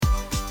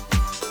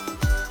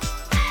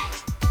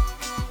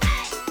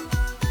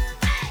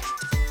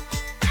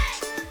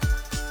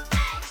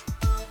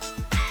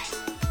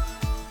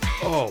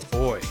Oh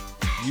boy,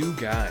 you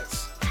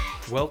guys.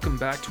 Welcome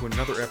back to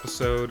another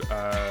episode.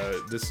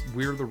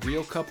 We're the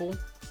Real Couple.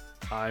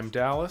 I'm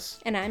Dallas.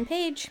 And I'm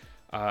Paige.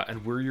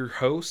 And we're your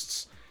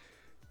hosts.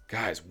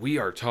 Guys, we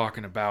are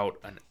talking about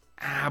an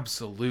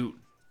absolute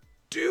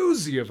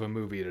doozy of a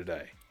movie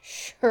today.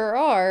 Sure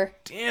are.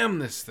 Damn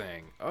this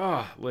thing.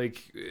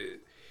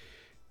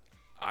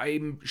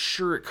 I'm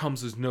sure it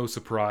comes as no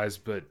surprise,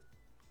 but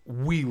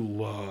we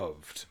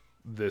loved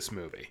this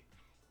movie.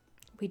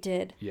 We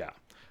did. Yeah.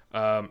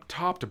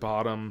 Top to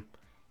bottom,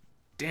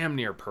 damn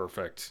near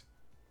perfect.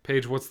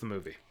 Paige, what's the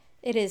movie?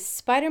 It is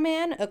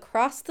Spider-Man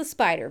Across the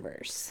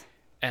Spider-Verse.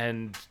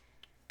 And,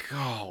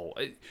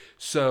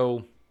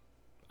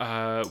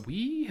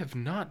 we have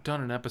not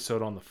done an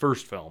episode on the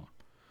first film,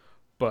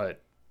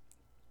 but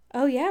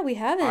Oh yeah, we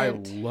haven't. I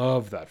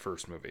love that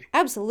first movie.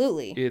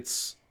 Absolutely.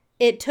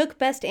 It took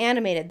Best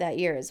Animated that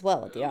year as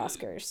well at the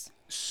Oscars.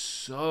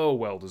 So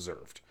well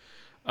deserved.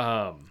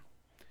 And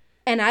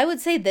I would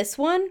say this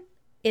one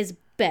is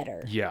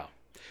better. Yeah.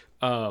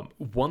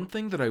 One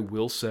thing that I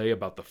will say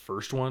about the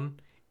first one,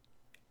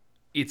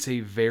 it's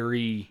a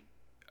very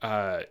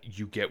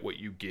you get what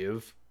you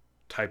give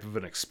type of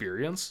an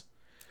experience.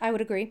 I would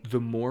agree.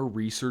 The more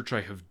research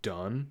I have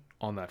done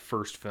on that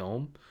first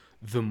film,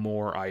 the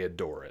more I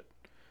adore it.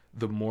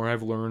 The more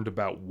I've learned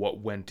about what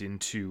went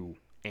into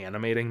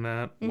animating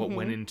that, what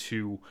went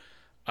into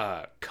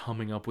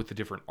coming up with the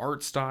different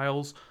art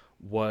styles,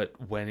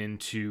 what went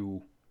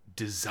into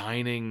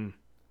designing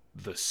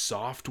the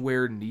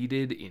software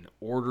needed in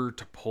order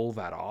to pull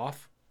that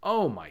off.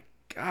 Oh my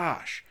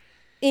gosh.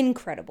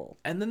 Incredible.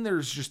 And then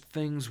there's just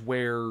things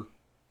where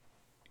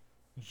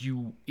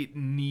it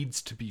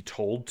needs to be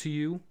told to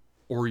you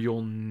or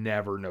you'll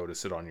never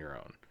notice it on your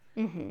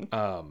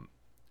own.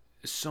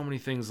 So many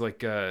things like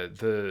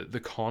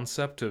the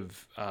concept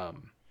of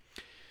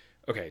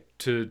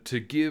to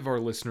give our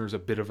listeners a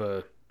bit of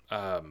a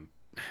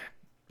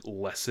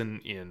lesson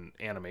in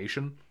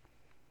animation.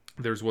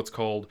 There's what's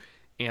called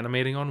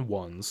animating on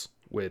ones,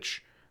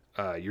 which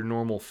your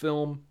normal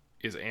film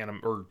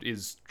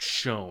is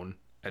shown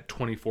at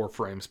 24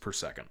 frames per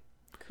second.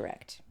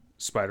 Correct.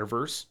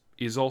 Spider-Verse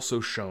is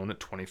also shown at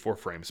 24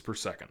 frames per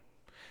second.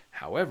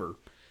 However,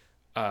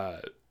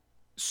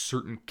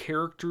 certain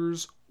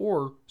characters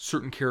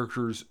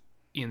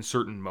in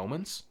certain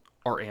moments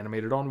are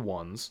animated on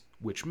ones,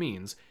 which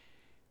means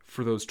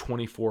for those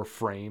 24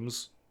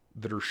 frames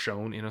that are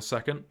shown in a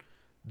second,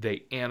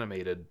 they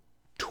animated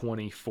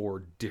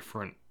 24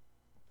 different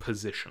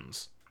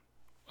positions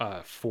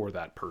for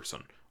that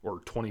person, or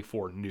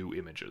 24 new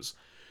images.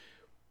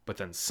 But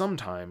then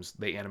sometimes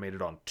they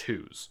animated on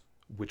twos,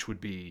 which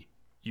would be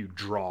you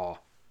draw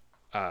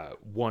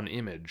one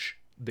image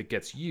that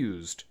gets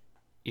used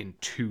in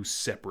two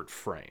separate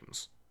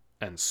frames.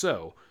 And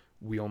so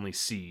we only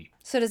see...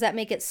 So does that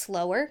make it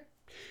slower?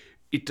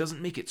 It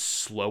doesn't make it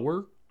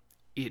slower.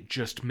 It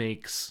just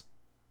makes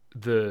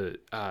the...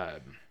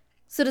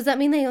 So does that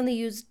mean they only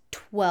use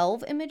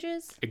 12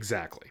 images?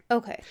 Exactly.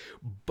 Okay.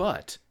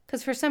 But...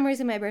 Because for some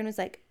reason my brain was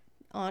like,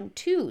 on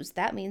twos,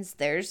 that means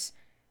there's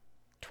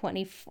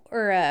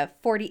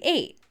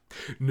 48.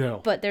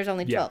 No. But there's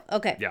only 12. Yeah.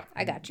 Okay. Yeah.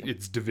 I got you.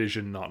 It's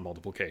division, not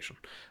multiplication.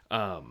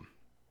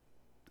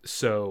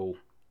 So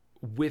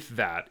with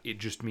that, it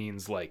just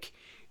means like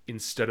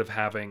instead of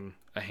having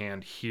a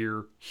hand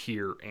here,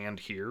 here, and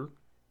here,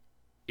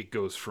 it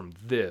goes from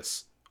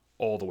this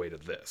all the way to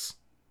this.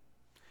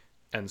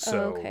 And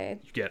so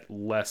you get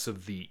less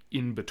of the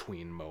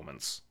in-between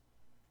moments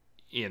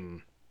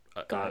in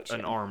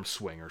an arm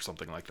swing or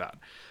something like that.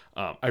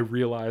 I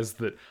realize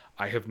that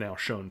I have now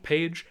shown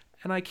Paige,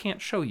 and I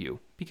can't show you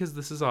because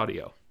this is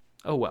audio.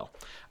 Oh well.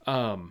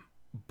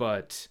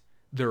 But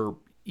there are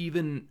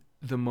even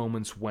the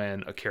moments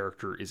when a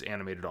character is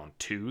animated on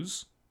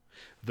twos,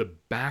 the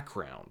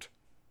background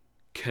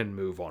can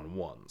move on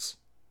ones.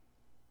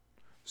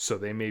 So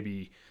they may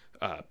be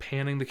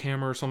panning the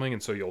camera or something,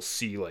 and so you'll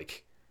see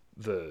like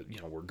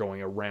we're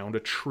going around a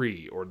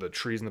tree, or the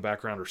trees in the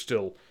background are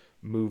still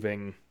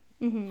moving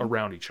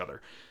around each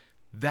other.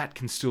 That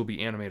can still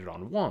be animated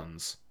on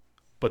ones,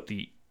 but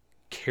the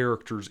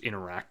characters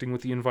interacting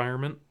with the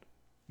environment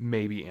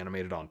may be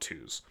animated on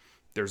twos.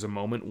 There's a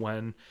moment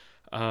when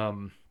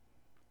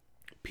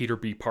Peter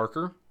B.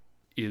 Parker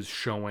is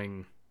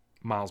showing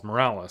Miles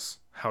Morales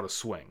how to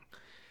swing,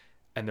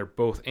 and they're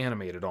both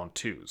animated on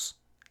twos.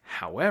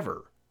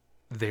 However,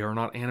 they are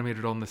not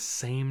animated on the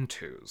same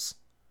twos.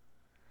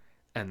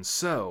 And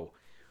so,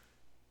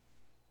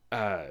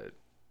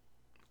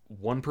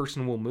 one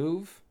person will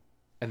move,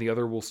 and the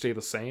other will stay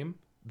the same.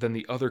 Then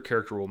the other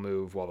character will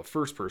move while the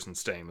first person's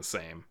staying the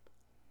same.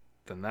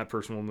 Then that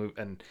person will move,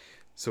 and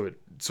so it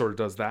sort of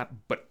does that.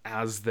 But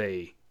as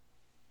they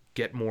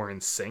get more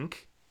in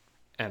sync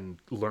and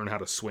learn how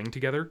to swing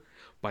together,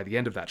 by the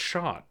end of that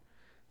shot,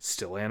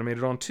 still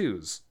animated on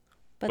twos,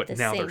 but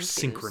now they're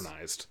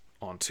synchronized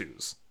on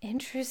twos.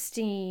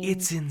 Interesting.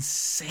 It's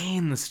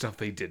insane the stuff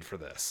they did for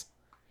this.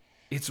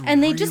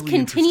 And they just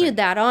continued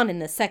that on in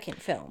the second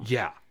film.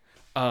 Yeah.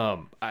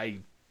 I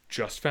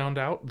just found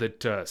out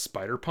that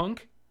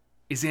Spider-Punk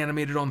is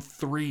animated on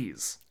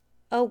 3s.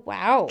 Oh,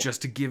 wow.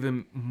 Just to give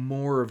him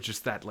more of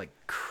just that, like,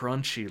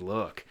 crunchy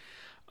look.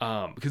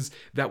 Because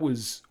that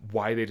was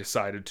why they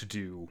decided to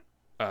do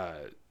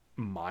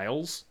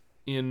Miles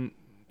in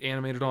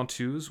animated on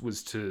 2s,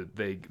 was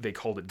they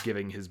called it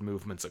giving his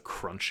movements a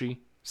crunchy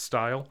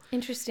style.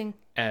 Interesting.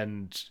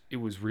 And it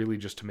was really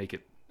just to make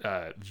it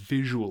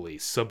visually,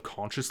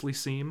 subconsciously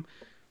seem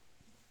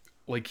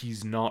like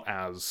he's not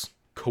as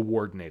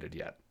coordinated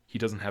yet. He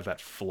doesn't have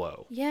that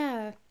flow.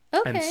 Yeah.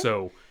 Okay. And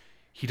so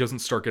he doesn't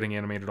start getting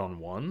animated on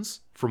 1s,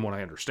 from what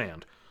I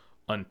understand,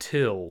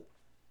 until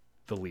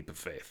the Leap of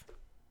Faith.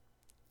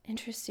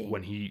 Interesting.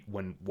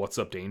 When What's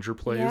Up Danger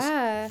plays,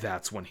 Yeah.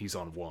 that's when he's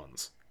on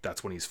 1s.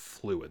 That's when he's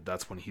fluid.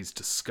 That's when he's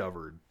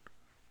discovered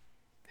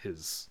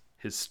his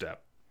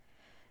step.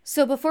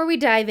 So before we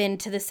dive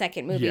into the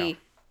second movie Yeah.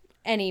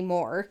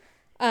 anymore,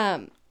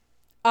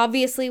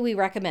 obviously we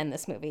recommend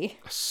this movie.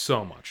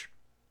 So much.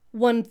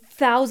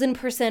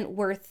 1000%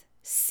 worth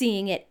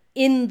seeing it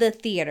in the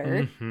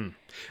theater.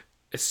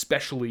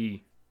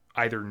 Especially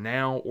either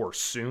now or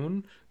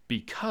soon,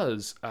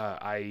 because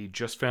I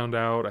just found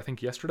out, I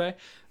think yesterday,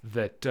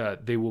 that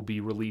they will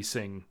be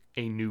releasing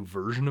a new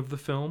version of the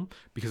film,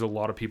 because a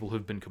lot of people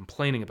have been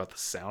complaining about the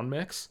sound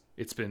mix.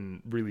 It's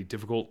been really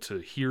difficult to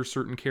hear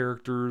certain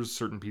characters,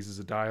 certain pieces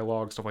of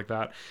dialogue, stuff like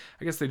that.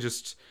 I guess they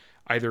just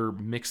either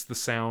mix the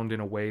sound in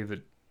a way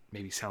that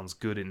maybe sounds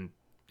good in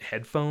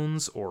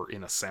headphones or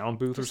in a sound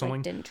booth or something.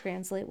 Like, didn't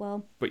translate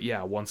well. But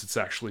yeah, once it's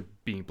actually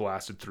being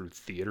blasted through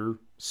theater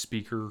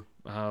speaker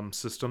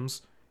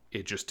systems,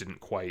 it just didn't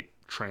quite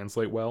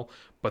translate well.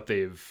 But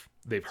they've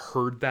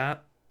heard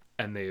that,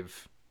 and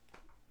they've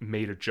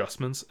made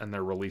adjustments, and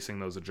they're releasing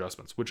those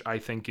adjustments, which I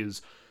think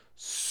is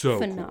so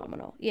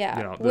phenomenal. Cool. Yeah.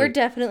 You know, we're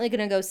definitely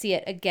going to go see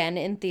it again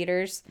in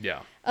theaters.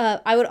 Yeah.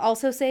 I would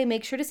also say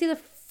make sure to see the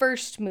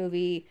first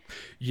movie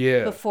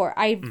before.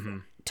 I've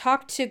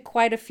talked to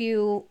quite a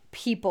few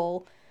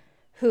people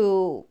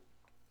who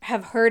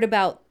have heard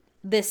about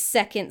this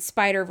second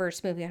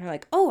Spider-Verse movie and are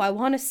like, oh, I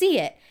want to see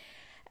it.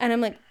 And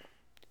I'm like,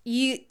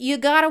 you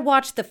got to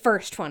watch the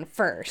first one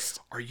first.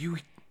 Are you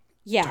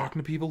Yeah.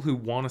 talking to people who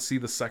want to see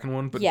the second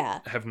one but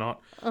have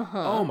not?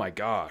 Oh my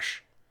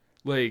gosh.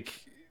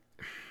 Like,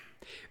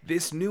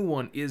 this new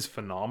one is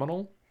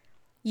phenomenal.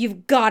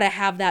 You've got to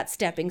have that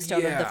stepping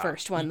stone of the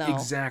first one, though.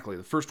 Exactly.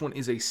 The first one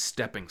is a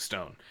stepping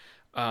stone.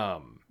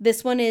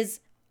 This one is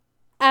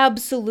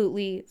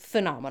absolutely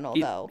phenomenal,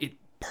 though. It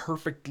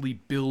perfectly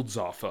builds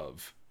off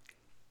of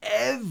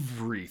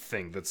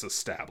everything that's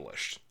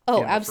established. Oh,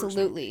 in the first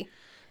absolutely. movie.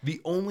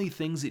 The only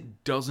things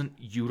it doesn't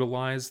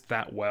utilize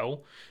that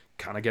well,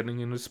 kind of getting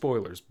into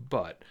spoilers,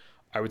 but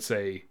I would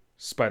say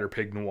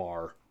Spider-Pig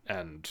Noir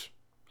and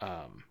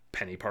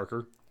Penny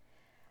Parker.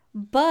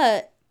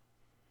 But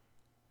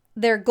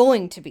they're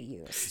going to be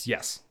used.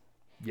 Yes.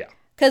 Yeah.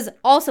 Because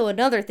also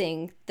another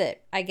thing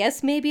that I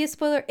guess may be a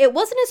spoiler. It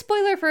wasn't a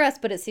spoiler for us,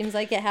 but it seems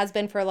like it has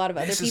been for a lot of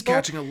other people. This is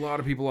catching a lot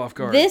of people off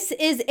guard. This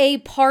is a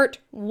part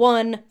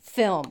 1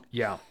 film.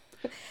 Yeah.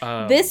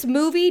 This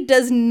movie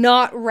does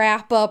not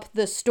wrap up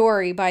the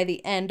story by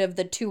the end of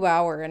the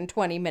 2-hour and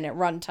 20-minute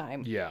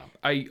runtime. Yeah.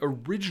 I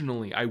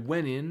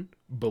went in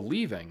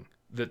believing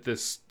that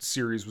this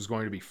series was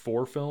going to be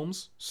 4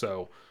 films.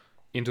 So,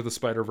 Into the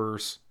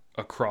Spider-Verse,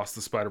 Across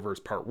the Spider-Verse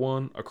Part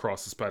 1,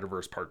 Across the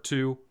Spider-Verse Part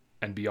 2,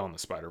 and Beyond the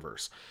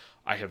Spider-Verse.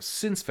 I have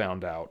since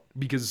found out,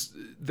 because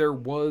there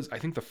was, I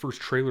think the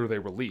first trailer they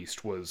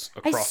released was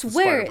Across the Spider-Verse Part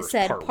 1. I swear it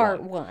said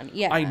Part 1.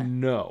 Yeah. I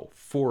know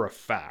for a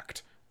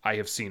fact I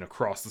have seen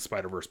Across the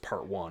Spider-Verse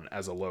Part 1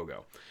 as a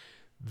logo.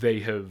 They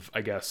have,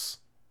 I guess,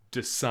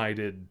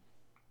 decided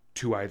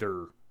to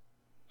either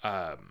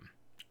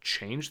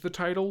change the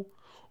title,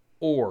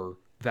 or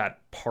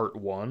that Part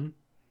 1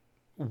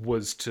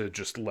 was to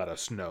just let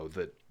us know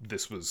that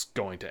this was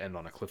going to end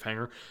on a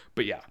cliffhanger.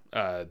 But yeah,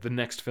 the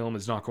next film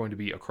is not going to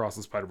be Across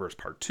the Spider-Verse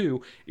Part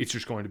 2. It's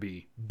just going to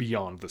be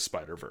Beyond the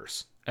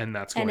Spider-Verse. And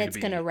that's going to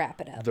be going to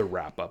wrap it up. The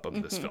wrap-up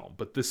of this film.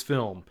 But this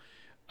film,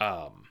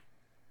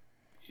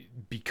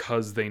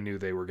 because they knew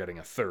they were getting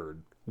a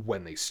third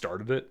when they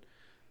started it,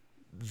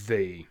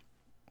 they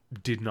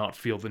did not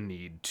feel the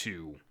need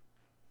to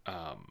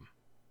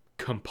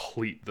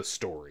complete the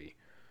story.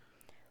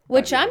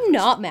 Which I'm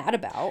not mad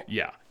about.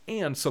 Yeah.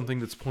 And something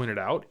that's pointed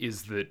out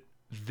is that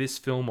this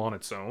film on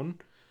its own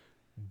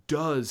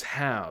does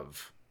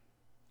have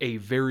a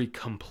very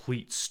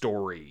complete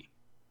story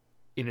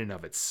in and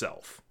of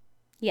itself.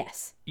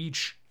 Yes.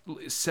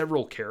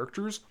 Several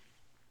characters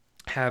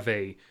have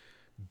a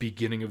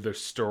beginning of their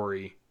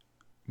story,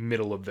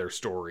 middle of their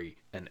story,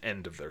 and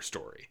end of their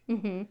story.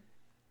 Mm-hmm.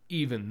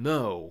 Even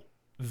though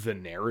the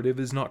narrative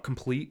is not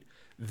complete,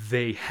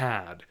 they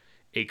had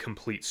a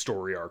complete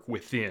story arc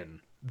within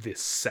this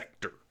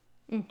sector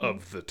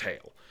of the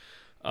tale.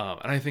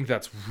 And I think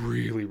that's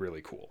really,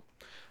 really cool.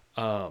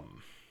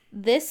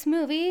 This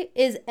movie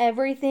is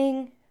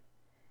everything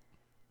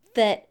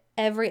that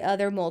every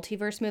other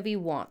multiverse movie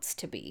wants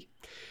to be.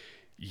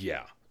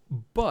 Yeah.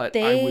 But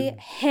they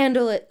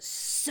handle it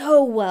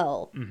so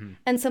well. Mm-hmm.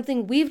 And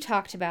something we've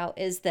talked about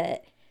is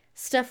that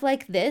stuff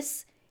like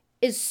this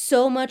is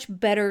so much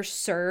better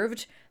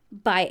served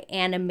by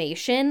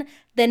animation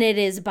than it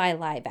is by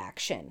live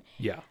action.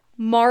 Yeah.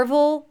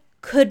 Marvel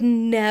could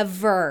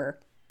never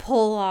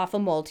pull off a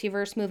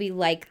multiverse movie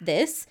like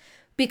this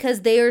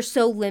because they are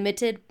so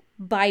limited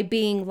by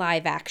being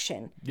live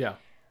action. Yeah.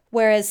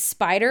 Whereas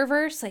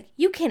Spider-Verse, like,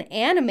 you can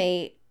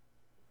animate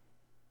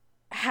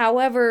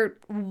however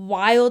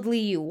wildly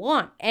you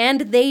want,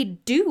 and they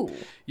do.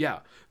 Yeah.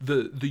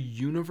 The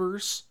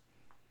universe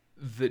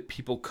that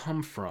people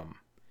come from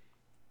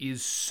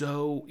is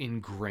so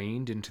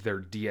ingrained into their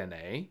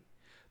DNA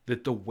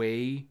that the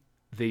way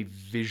they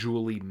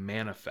visually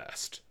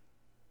manifest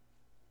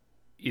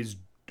is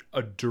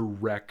a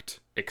direct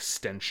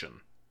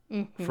extension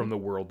from the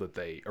world that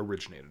they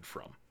originated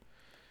from.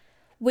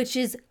 Which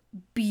is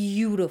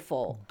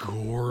beautiful.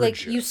 Gorgeous.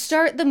 Like, you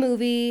start the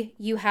movie,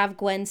 you have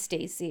Gwen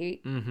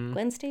Stacy.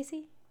 Gwen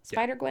Stacy?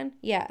 Spider-Gwen?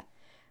 Yeah.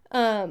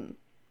 And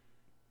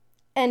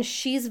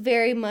she's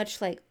very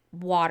much like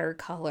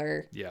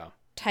watercolor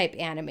type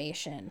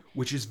animation.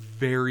 Which is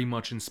very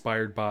much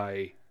inspired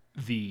by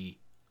the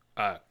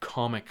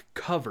comic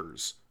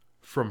covers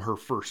from her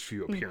first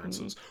few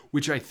appearances,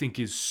 which I think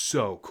is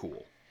so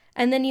cool.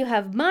 And then you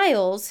have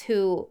Miles,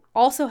 who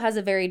also has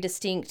a very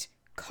distinct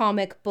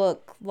comic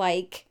book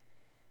like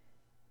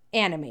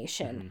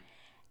animation.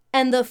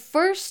 And the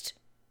first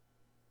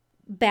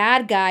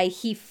bad guy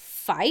he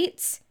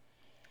fights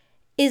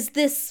is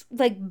this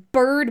like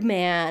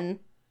Birdman.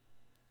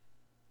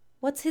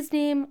 What's his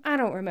name? I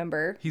don't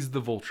remember. He's the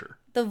Vulture.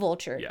 The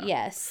Vulture,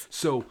 yes.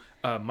 So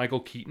Michael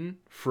Keaton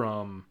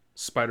from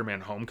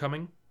Spider-Man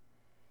Homecoming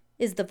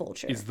is the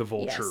Vulture.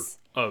 Yes.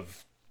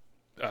 of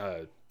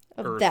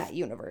Earth that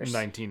universe.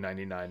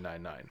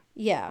 1999-99.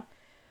 Yeah.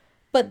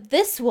 But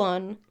this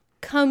one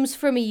comes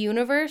from a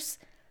universe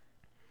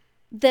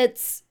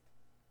that's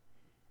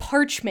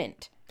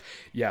parchment.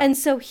 Yeah. And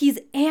so he's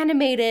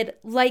animated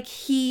like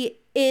he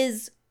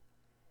is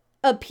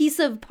a piece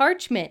of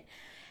parchment.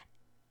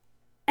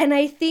 And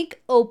I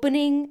think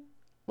opening,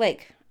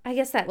 like, I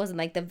guess that wasn't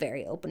like the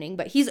very opening,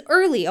 but he's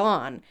early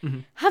on.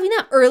 Having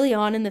that early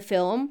on in the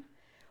film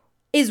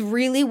is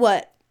really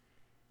what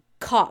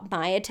caught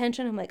my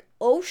attention. I'm like,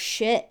 oh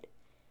shit.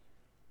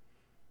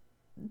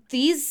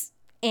 These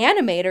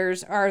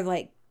animators are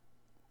like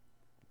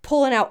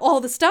pulling out all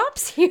the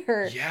stops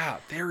here. Yeah,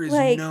 there is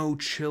like, no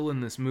chill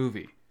in this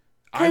movie.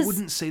 I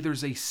wouldn't say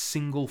there's a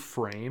single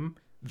frame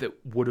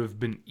that would have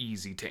been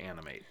easy to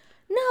animate.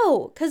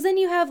 No, because then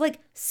you have like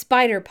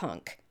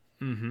Spider-Punk,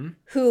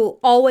 who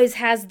always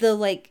has the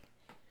like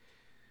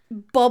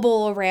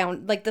bubble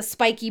around, like the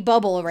spiky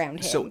bubble around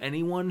him. So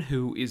anyone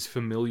who is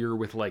familiar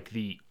with like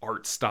the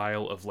art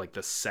style of like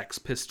the Sex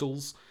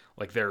Pistols,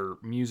 like their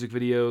music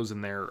videos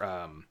and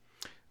their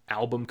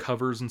album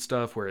covers and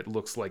stuff, where it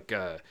looks like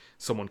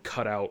someone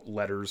cut out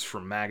letters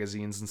from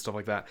magazines and stuff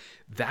like that,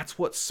 that's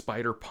what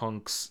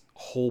Spider-Punk's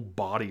whole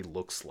body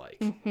looks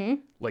like.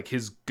 Like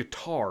his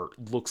guitar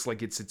looks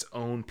like it's its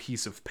own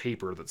piece of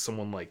paper that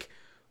someone like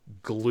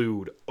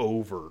glued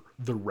over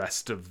the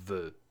rest of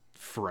the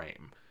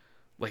frame.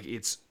 Like,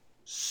 it's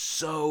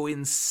so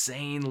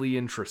insanely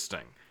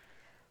interesting.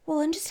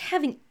 Well, and just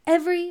having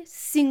every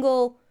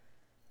single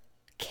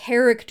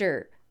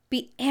character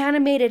be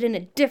animated in a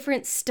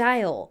different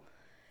style.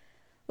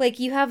 Like,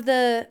 you have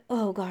the,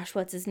 oh gosh,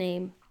 what's his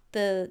name?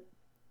 I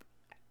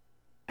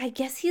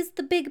guess he's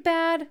the big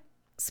bad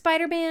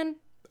Spider-Man.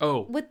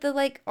 Oh. With the,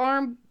 like,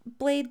 arm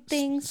blade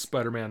things.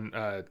 Spider-Man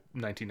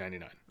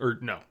 1999. Or,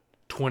 no,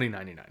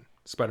 2099.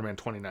 Spider-Man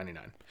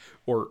 2099.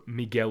 Or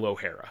Miguel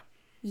O'Hara.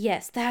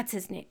 Yes, that's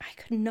his name.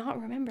 I could not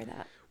remember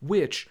that.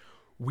 Which,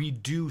 we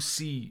do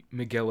see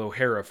Miguel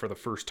O'Hara for the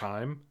first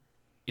time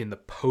in the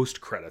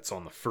post-credits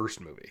on the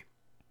first movie.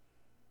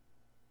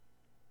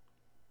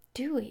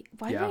 Do we?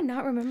 Why do I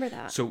not remember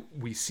that? So,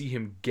 we see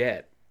him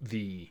get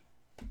the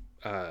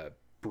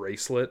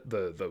bracelet,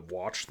 the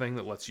watch thing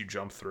that lets you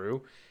jump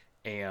through,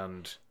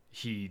 and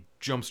he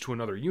jumps to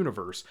another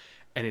universe,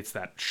 and it's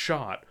that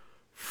shot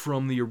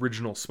from the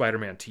original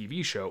Spider-Man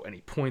TV show, and he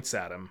points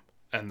at him.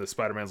 And the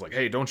Spider-Man's like,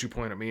 hey, don't you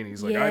point at me. And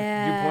he's like, you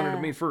pointed at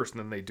me first. And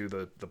then they do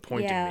the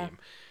pointing meme.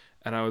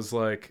 And I was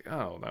like,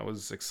 oh, that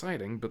was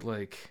exciting. But,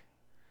 like,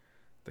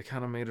 they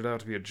kind of made it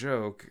out to be a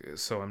joke.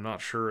 So I'm not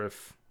sure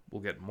if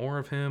we'll get more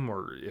of him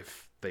or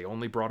if they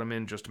only brought him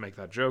in just to make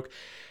that joke.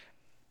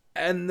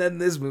 And then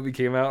this movie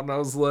came out and I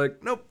was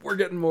like, nope, we're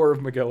getting more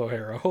of Miguel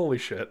O'Hara. Holy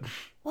shit.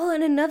 Well,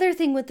 and another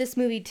thing with this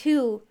movie,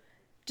 too,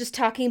 just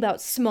talking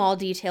about small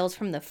details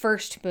from the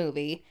first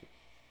movie.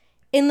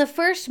 In the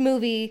first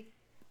movie,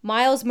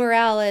 Miles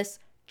Morales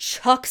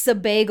chucks a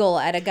bagel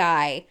at a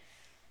guy.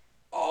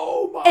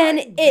 Oh my and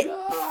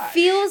it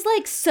feels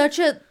like such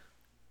a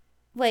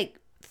like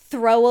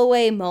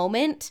throwaway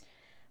moment.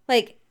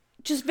 Like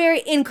just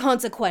very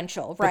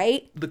inconsequential,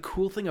 right? The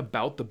cool thing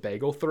about the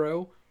bagel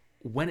throw,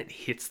 when it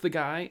hits the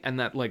guy and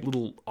that like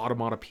little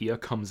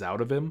automatopoeia comes out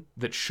of him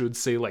that should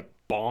say like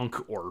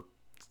bonk or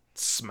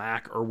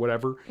smack or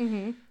whatever.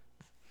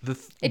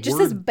 It just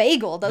says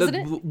bagel, doesn't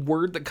it? The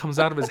word that comes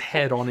out of his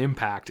head on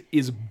impact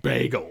is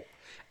bagel.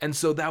 And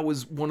so that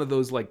was one of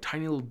those like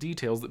tiny little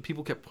details that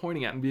people kept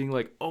pointing at and being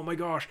like, oh my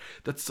gosh,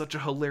 that's such a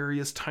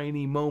hilarious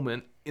tiny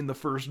moment in the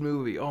first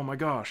movie. Oh my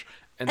gosh.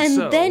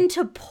 And then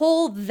to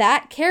pull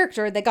that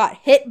character that got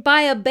hit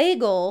by a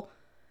bagel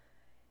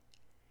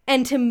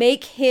and to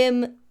make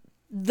him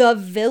the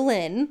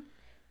villain,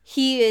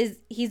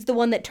 he's the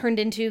one that turned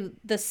into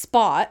the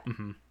Spot.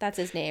 Mm-hmm. That's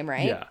his name,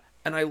 right? Yeah.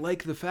 And I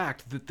like the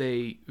fact that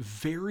they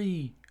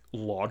very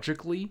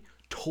logically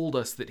told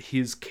us that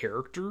his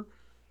character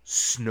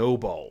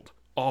snowballed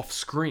off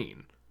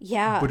screen.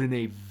 Yeah. But in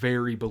a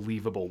very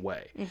believable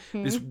way.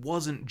 Mm-hmm. This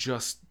wasn't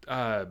just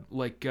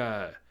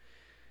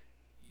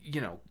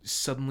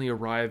suddenly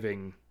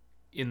arriving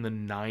in the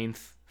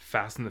 9th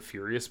Fast and the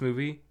Furious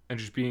movie and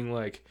just being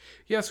like,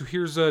 yeah, so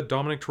here's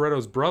Dominic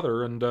Toretto's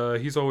brother,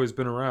 and he's always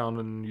been around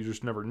and you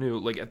just never knew.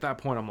 Like, at that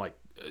point, I'm like,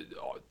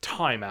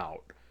 time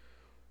out.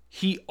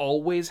 He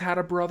always had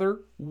a brother?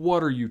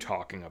 What are you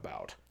talking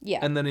about? Yeah.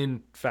 And then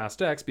in Fast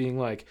X being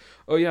like,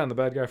 oh yeah, and the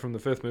bad guy from the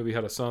 5th movie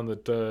had a son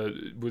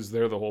that was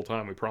there the whole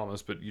time, we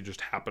promise, but you just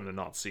happen to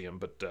not see him.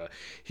 But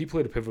he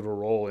played a pivotal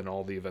role in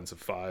all the events of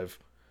 5.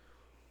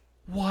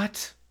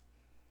 What?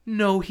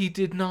 No, he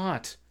did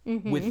not.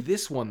 Mm-hmm. With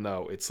this one,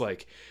 though, it's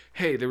like,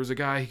 hey, there was a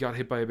guy, he got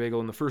hit by a bagel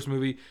in the first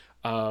movie.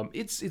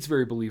 It's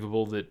very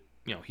believable that,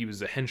 he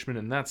was a henchman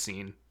in that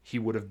scene. He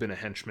would have been a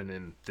henchman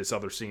in this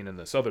other scene and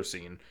this other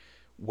scene.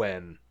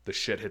 When the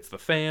shit hits the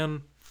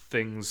fan,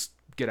 things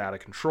get out of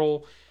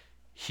control.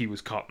 He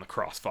was caught in the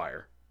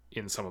crossfire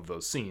in some of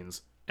those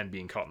scenes, and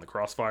being caught in the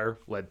crossfire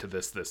led to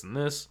this, this, and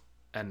this,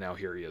 and now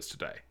here he is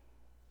today.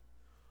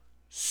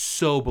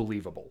 So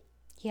believable.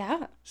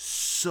 Yeah.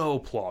 So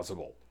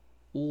plausible.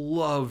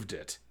 Loved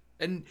it.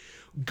 And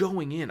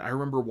going in, I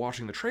remember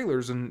watching the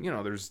trailers, and,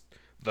 there's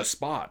the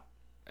Spot.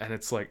 And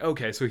it's like,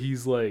 okay, so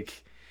he's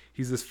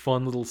this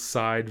fun little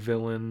side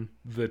villain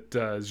that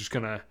is just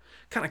gonna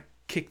kind of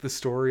kick the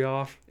story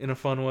off in a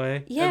fun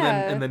way.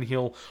 Yeah. And then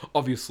he'll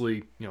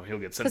obviously, he'll get sent to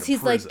prison. Because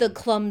he's like the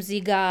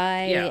clumsy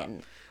guy. Yeah.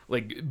 And...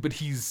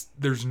 but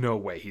there's no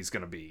way he's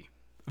going to be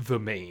the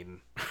main.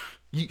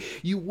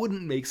 You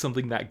wouldn't make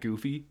something that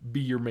goofy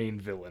be your main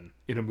villain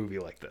in a movie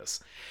like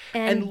this.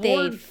 And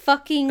they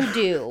fucking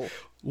do.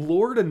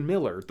 Lord and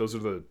Miller, those are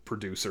the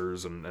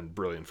producers and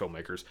brilliant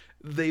filmmakers,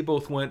 they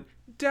both went,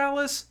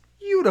 Dallas,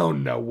 you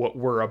don't know what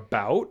we're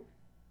about.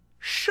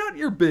 Shut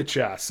your bitch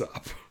ass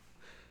up.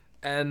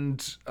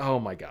 And, oh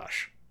my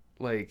gosh,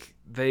 like,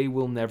 they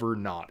will never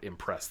not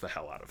impress the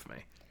hell out of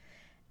me.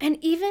 And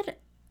even,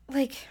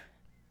 like,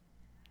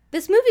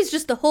 this movie's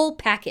just the whole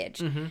package.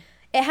 Mm-hmm.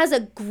 It has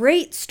a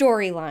great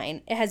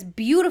storyline. It has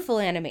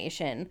beautiful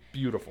animation.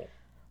 Beautiful.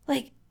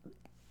 Like,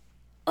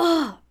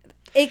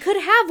 it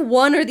could have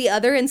one or the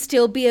other and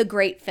still be a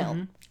great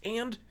film.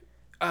 Mm-hmm.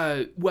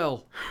 And,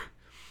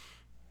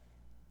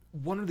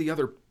 one or the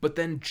other, but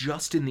then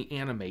just in the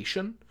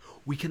animation,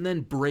 we can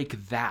then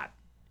break that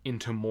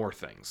into more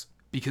things,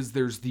 because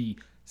there's the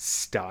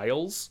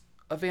styles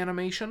of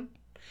animation,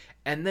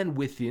 and then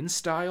within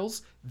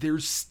styles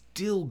there's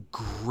still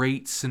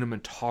great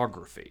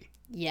cinematography.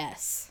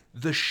 Yes.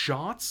 The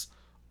shots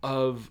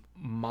of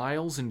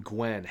Miles and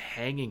Gwen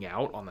hanging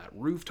out on that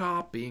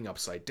rooftop, being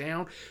upside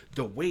down,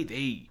 the way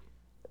they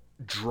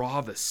draw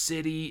the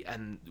city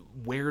and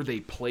where they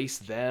place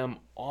them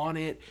on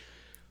it,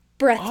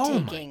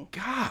 breathtaking. Oh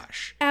my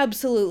gosh.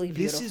 Absolutely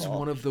beautiful. This is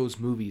one of those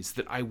movies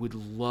that I would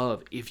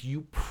love if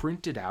you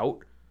printed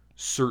out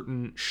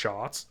certain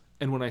shots.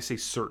 And when I say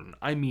certain,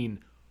 I mean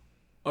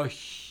a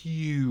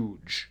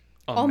huge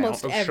amount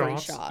almost of every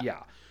shots. Shot.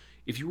 Yeah.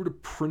 If you were to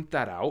print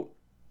that out,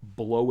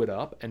 blow it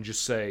up, and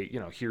just say,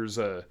 here's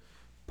a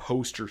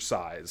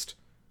poster-sized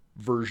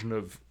version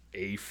of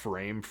a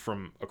frame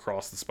from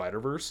Across the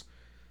Spider-Verse,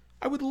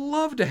 I would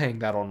love to hang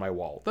that on my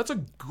wall. That's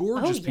a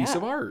gorgeous piece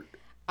of art.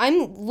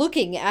 I'm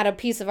looking at a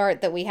piece of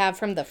art that we have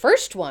from the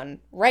first one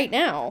right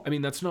now. I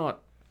mean, that's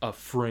not a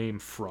frame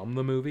from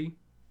the movie.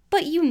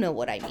 But you know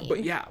what I mean.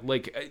 But yeah,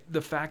 like,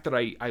 the fact that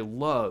I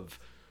love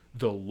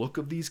the look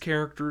of these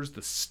characters,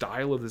 the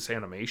style of this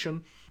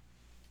animation,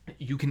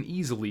 you can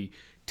easily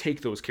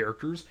take those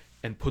characters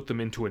and put them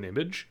into an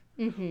image.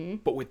 Mm-hmm.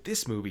 But with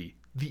this movie,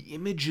 the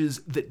images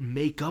that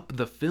make up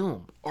the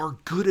film are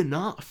good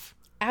enough.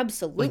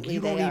 Absolutely, like, you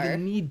don't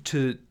even need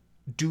to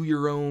do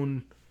your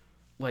own...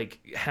 like,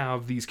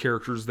 have these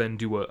characters then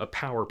do a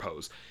power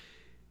pose.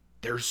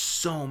 There's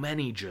so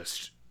many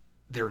just,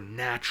 they're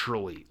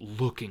naturally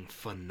looking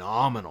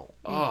phenomenal.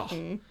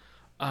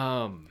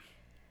 Mm-hmm.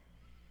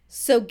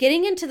 So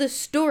getting into the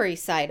story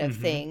side of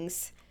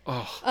things,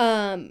 I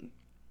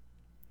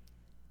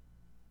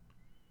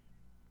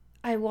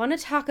want to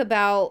talk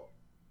about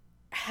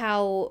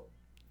how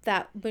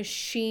that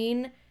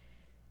machine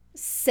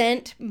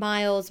sent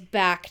Miles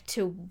back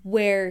to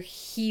where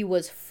he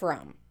was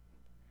from.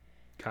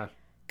 Okay.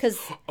 Because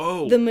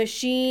the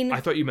machine... I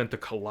thought you meant the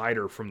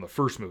collider from the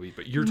first movie,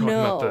 but you're talking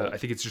about I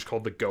think it's just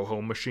called the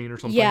go-home machine or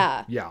something?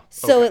 Yeah. Yeah.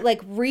 So it, like,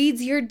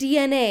 reads your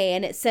DNA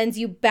and it sends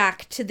you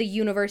back to the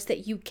universe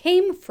that you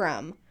came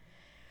from.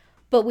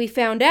 But we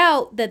found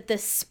out that the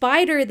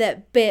spider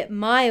that bit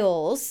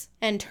Miles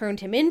and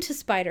turned him into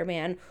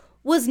Spider-Man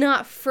was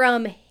not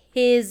from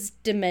his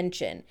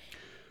dimension.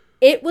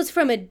 It was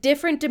from a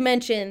different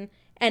dimension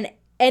and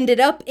ended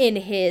up in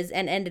his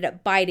and ended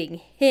up biting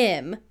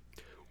him.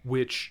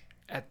 Which,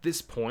 at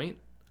this point,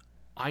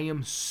 I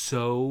am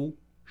so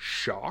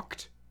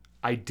shocked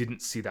I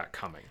didn't see that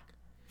coming.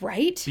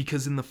 Right?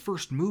 Because in the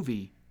first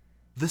movie,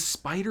 the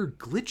spider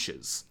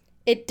glitches.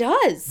 It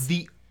does.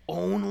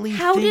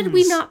 How did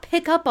we not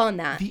pick up on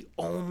that? The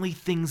only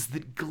things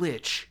that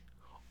glitch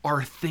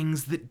are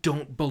things that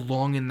don't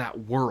belong in that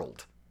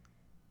world.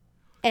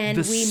 And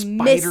we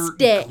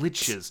missed it.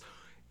 Glitches.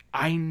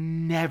 I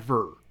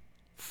never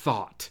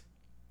thought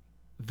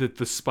that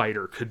the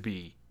spider could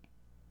be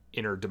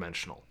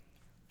interdimensional.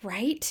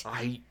 Right?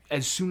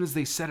 As soon as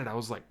they said it, I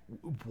was like,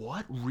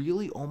 what?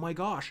 Really? Oh my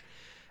gosh.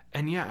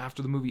 And yeah,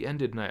 after the movie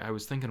ended and I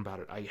was thinking about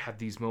it, I had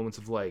these moments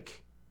of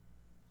like,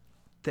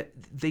 that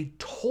they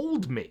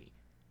told me.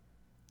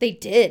 They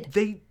did.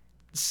 They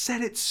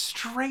said it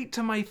straight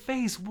to my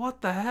face.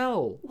 What the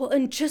hell? Well,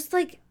 and just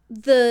like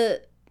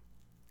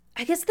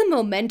I guess the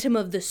momentum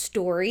of the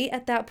story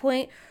at that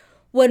point,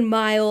 when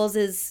Miles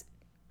is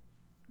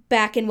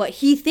back in what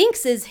he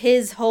thinks is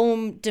his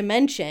home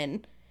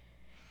dimension,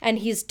 and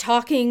he's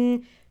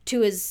talking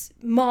to his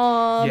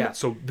mom. Yeah,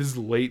 so this is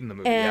late in the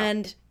movie.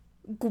 And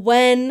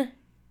Gwen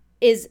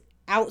is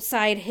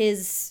outside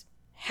his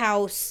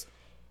house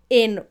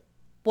in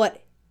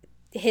what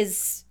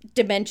his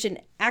dimension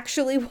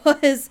actually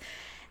was.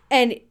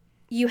 And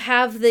you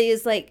have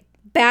these like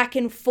back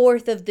and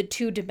forth of the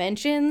two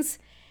dimensions.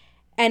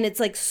 And it's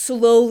like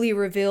slowly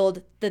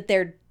revealed that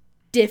they're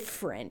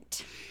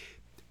different.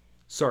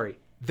 Sorry,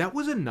 that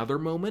was another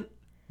moment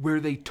where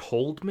they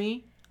told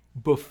me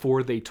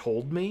before they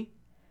told me,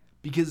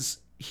 because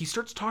he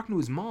starts talking to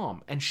his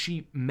mom and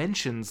she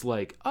mentions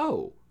like,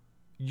 oh,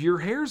 your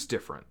hair's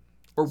different.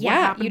 Or what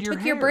happened to your hair? You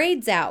took your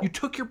braids out. You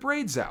took your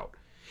braids out.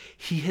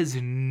 He has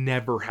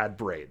never had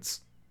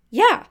braids.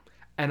 Yeah.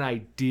 And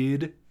I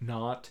did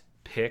not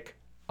pick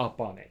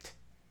up on it.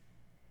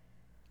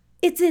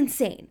 It's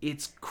insane.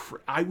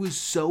 I was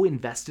so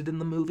invested in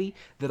the movie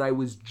that I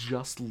was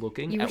just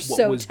looking at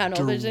what was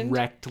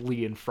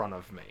directly in front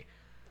of me.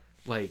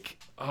 Like,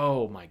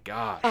 oh my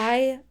gosh.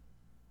 I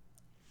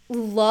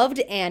loved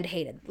and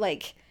hated.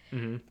 Like,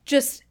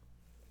 just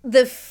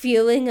the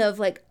feeling of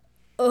like,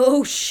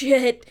 oh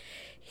shit,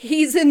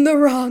 he's in the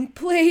wrong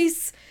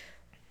place.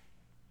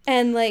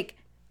 And like,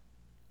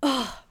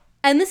 oh.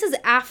 And this is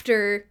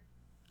after,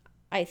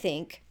 I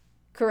think,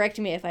 correct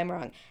me if I'm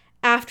wrong,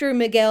 after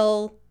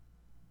Miguel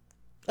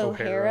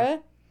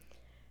O'Hara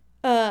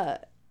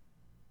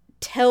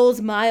tells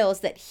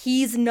Miles that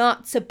he's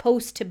not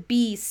supposed to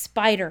be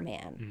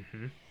Spider-Man.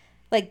 Mm-hmm.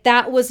 Like,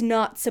 that was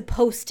not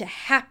supposed to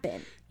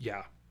happen.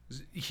 Yeah.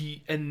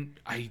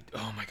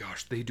 Oh my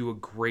gosh, they do a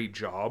great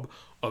job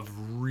of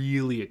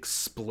really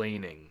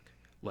explaining,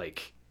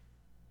 like,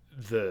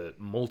 the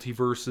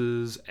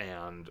multiverses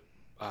and,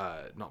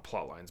 not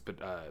plot lines, but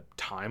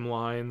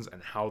timelines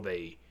and how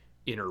they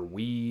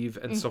interweave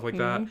and stuff like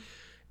that.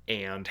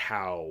 And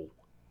how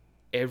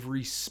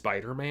every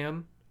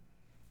Spider-Man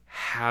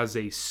has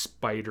a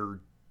spider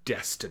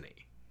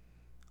destiny.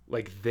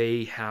 Like,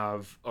 they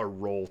have a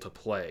role to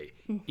play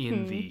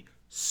in the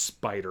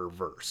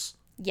Spider-Verse.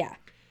 Yeah.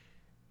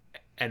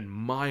 And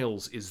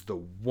Miles is the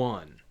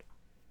one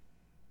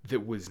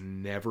that was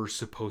never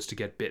supposed to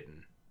get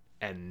bitten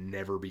and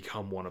never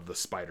become one of the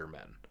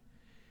Spider-Men.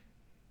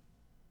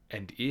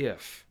 And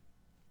if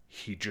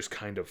he just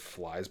kind of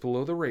flies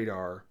below the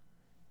radar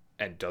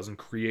and doesn't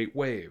create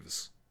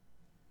waves,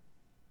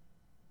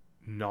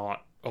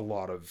 not a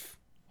lot of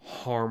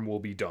harm will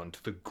be done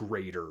to the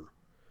greater,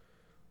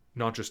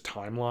 not just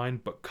timeline,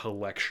 but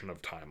collection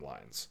of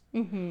timelines.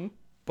 Mm-hmm.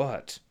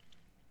 But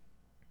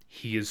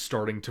he is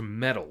starting to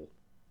meddle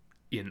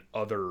in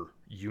other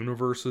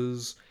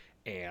universes,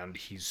 and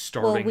he's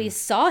starting... Well, we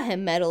saw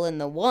him meddle in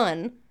the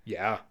one.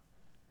 Yeah.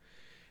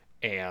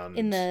 And...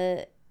 in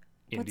the...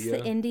 What's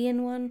the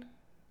Indian one?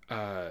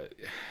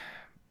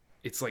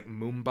 It's like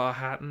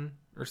Mumbahattan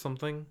or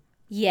something.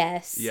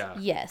 Yes. Yeah.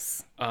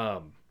 Yes.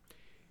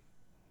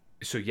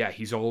 So yeah,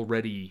 he's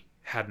already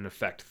had an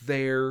effect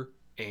there,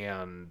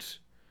 and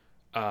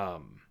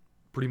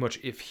pretty much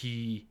if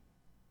he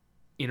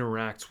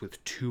interacts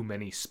with too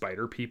many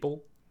spider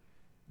people,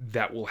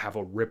 that will have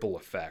a ripple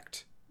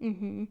effect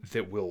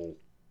that will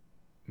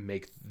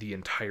make the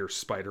entire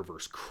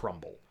Spider-Verse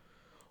crumble.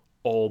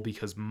 All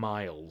because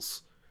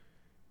Miles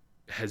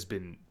has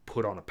been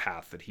put on a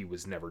path that he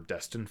was never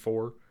destined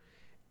for,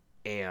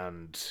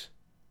 and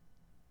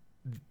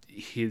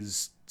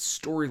his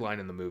storyline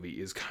in the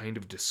movie is kind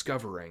of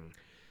discovering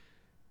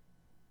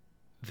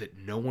that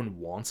no one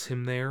wants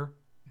him there,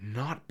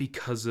 not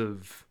because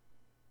of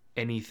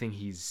anything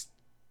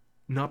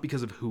not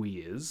because of who he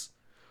is,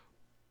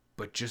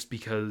 but just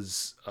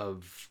because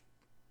of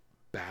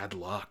bad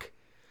luck.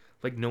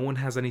 Like, no one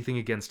has anything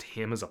against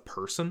him as a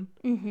person.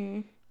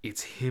 Mm-hmm.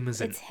 It's him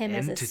as an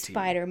entity. As a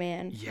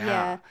Spider-Man.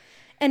 Yeah.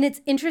 And it's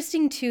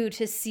interesting, too,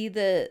 to see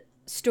the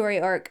story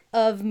arc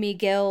of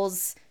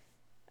Miguel's,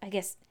 I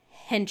guess,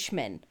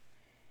 henchmen.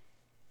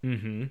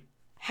 Mm-hmm.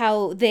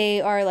 How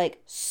they are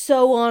like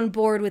so on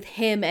board with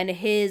him and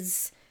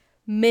his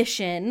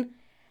mission,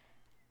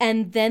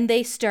 and then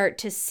they start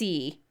to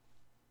see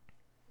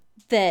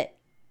that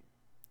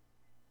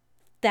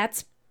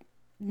that's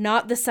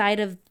not the side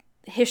of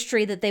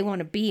history that they want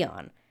to be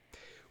on.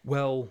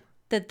 Well,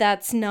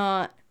 that's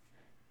not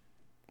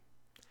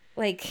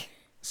like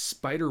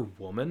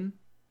Spider-Woman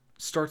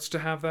starts to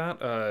have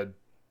that.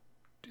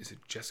 Is it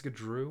Jessica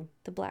Drew?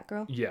 The black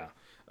girl? Yeah.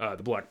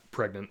 The black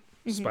pregnant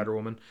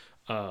Spider-Woman.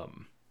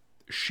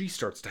 She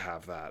starts to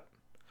have that.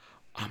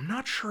 I'm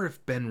not sure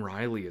if Ben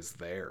Reilly is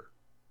there.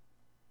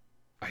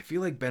 I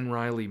feel like Ben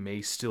Reilly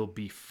may still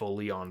be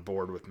fully on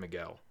board with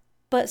Miguel.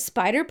 But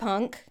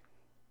Spider-Punk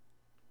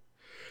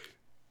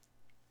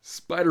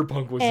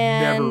was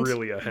never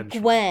really a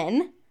henchman.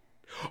 Gwen.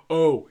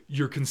 Oh,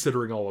 you're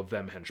considering all of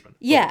them henchmen.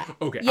 Yeah.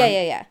 Oh, okay.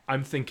 Yeah.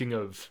 I'm thinking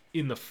of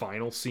in the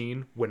final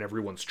scene when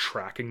everyone's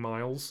tracking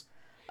Miles.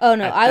 Oh,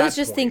 no. I was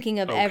just thinking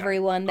of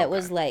everyone that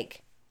was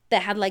like,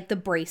 that had like the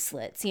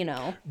bracelets, you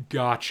know?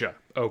 Gotcha.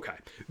 Okay.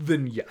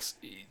 Then yes,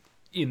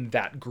 in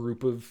that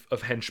group of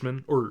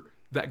henchmen, or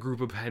that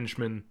group of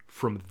henchmen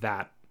from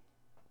that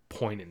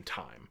point in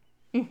time.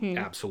 Mm-hmm.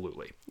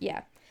 Absolutely.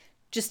 Yeah.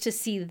 Just to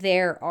see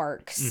their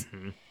arcs.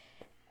 Mm-hmm.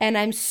 And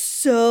I'm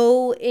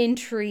so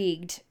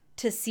intrigued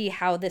to see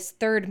how this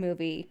third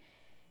movie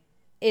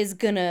is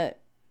gonna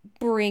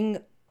bring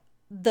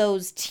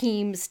those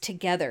teams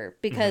together.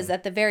 Because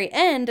at the very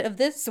end of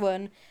this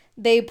one,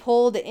 they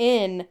pulled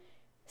in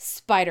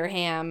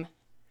Spider-Ham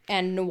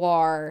and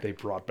Noir. They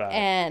brought back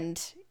and,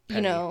 Penny.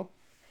 You know,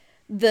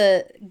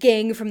 the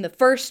gang from the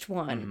first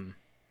one.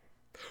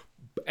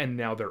 And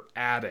now they're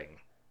adding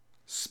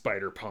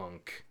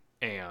Spider-Punk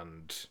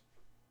and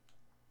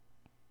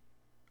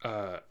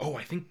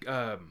I think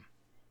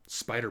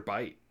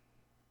Spider-Bite.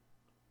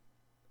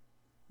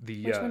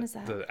 Which one is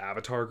that? The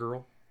Avatar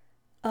girl.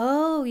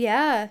 Oh,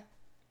 yeah.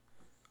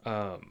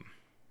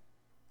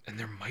 And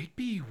there might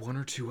be one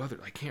or two other.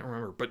 I can't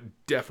remember, but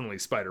definitely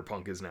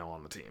Spider-Punk is now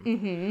on the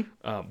team.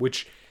 Mm-hmm.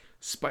 Which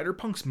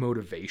Spider-Punk's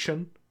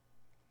motivation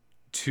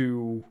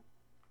to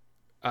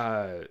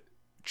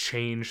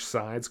change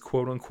sides,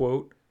 quote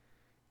unquote,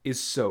 is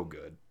so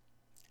good.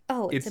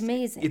 Oh, it's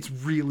amazing. It's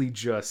really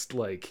just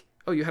like,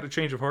 oh, you had a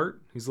change of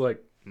heart? He's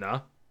like,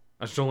 nah,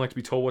 I just don't like to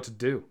be told what to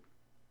do.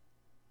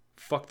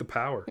 Fuck the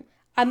power.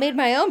 I made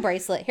my own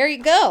bracelet. Here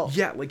you go.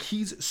 Yeah, like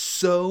he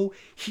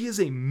is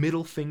a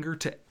middle finger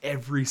to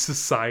every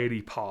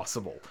society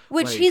possible.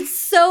 Which like, he's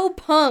so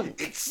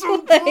punk. It's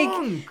so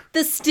punk.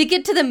 The stick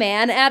it to the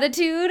man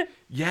attitude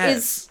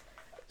is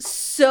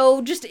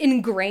so just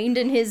ingrained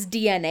in his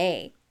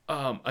DNA.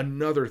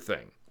 Another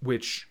thing,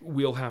 which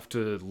we'll have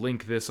to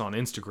link this on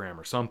Instagram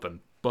or something,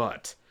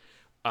 but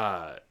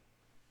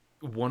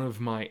one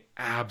of my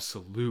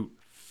absolute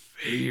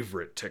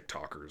favorite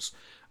TikTokers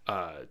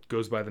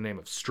goes by the name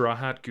of Straw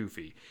Hat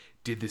Goofy,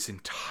 did this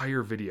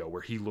entire video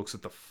where he looks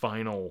at the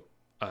final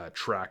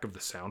track of the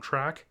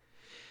soundtrack,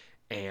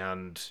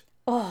 and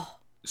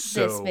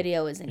this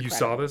video is incredible. You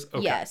saw this?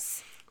 Okay.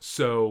 Yes.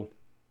 So,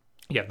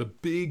 yeah, the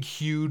big,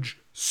 huge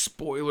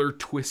spoiler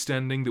twist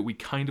ending that we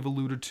kind of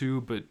alluded to,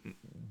 but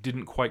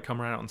didn't quite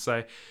come right out and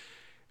say,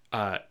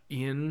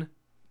 in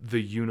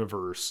the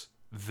universe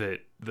that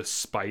the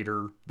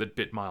spider that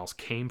bit Miles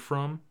came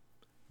from,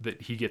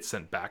 that he gets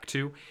sent back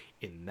to,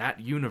 in that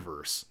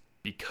universe,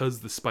 because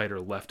the spider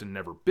left and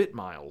never bit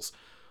Miles,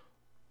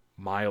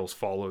 Miles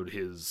followed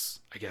his,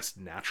 I guess,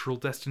 natural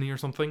destiny or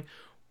something,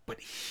 but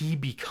he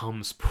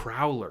becomes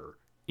Prowler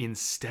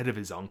instead of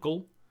his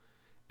uncle.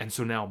 And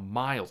so now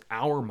Miles,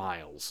 our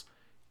Miles,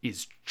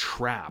 is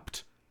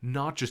trapped,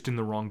 not just in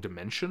the wrong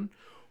dimension,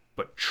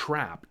 but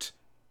trapped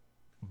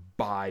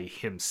by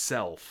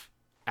himself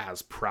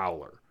as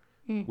Prowler,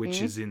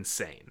 which is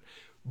insane.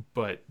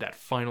 But that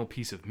final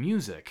piece of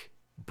music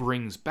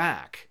brings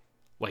back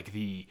like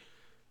the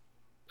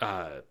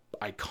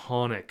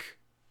iconic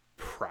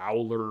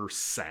Prowler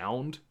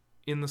sound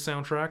in the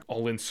soundtrack.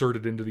 I'll insert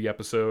it into the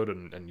episode,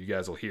 and you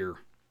guys will hear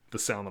the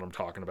sound that I'm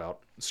talking about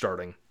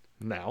starting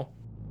now.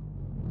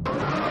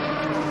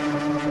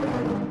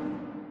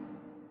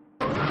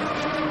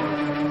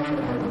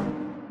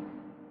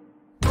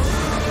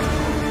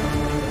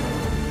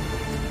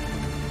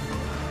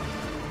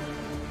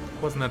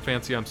 Wasn't that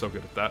fancy? I'm so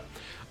good at that.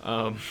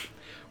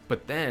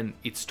 But then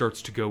it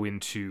starts to go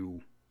into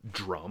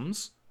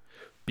drums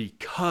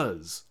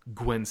because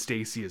Gwen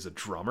Stacy is a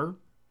drummer,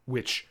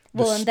 which...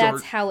 and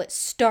that's how it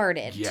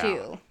started,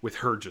 too. With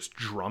her just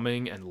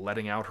drumming and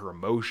letting out her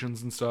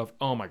emotions and stuff.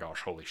 Oh my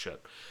gosh, holy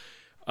shit.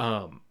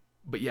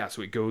 But yeah,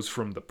 so it goes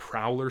from the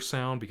Prowler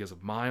sound because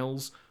of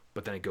Miles,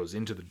 but then it goes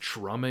into the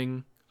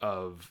drumming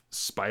of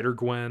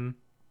Spider-Gwen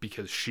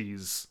because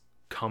she's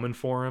coming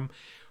for him.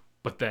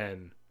 But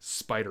then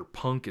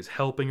Spider-Punk is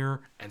helping her,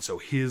 and so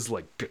his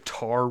like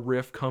guitar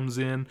riff comes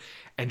in,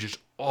 and just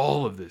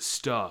all of this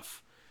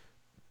stuff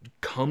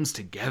comes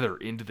together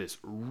into this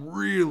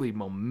really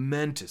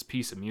momentous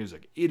piece of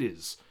music. It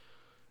is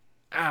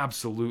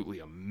absolutely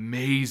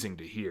amazing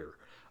to hear.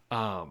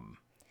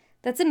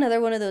 That's another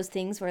one of those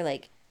things where,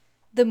 like,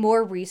 the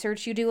more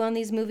research you do on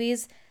these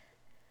movies,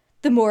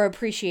 the more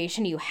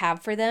appreciation you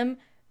have for them,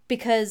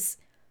 because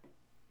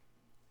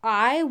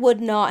I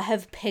would not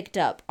have picked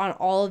up on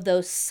all of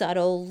those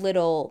subtle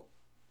little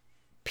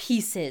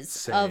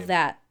pieces of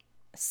that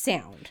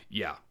sound.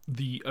 Yeah.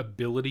 The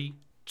ability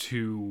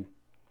to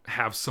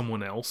have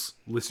someone else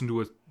listen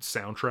to a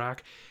soundtrack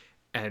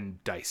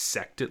and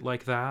dissect it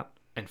like that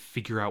and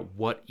figure out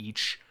what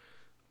each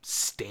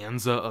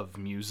stanza of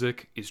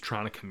music is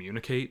trying to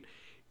communicate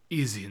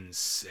is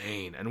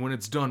insane. And when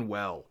it's done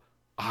well,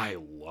 I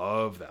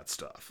love that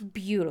stuff.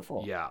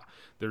 Beautiful. Yeah.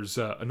 There's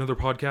another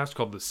podcast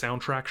called The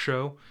Soundtrack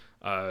Show.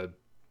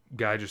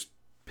 Guy just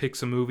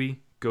picks a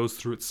movie, goes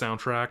through its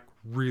soundtrack.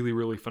 Really,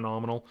 really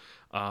phenomenal.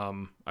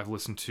 I've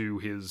listened to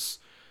his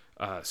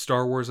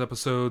Star Wars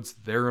episodes.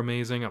 They're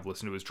amazing. I've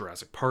listened to his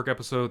Jurassic Park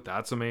episode.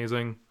 That's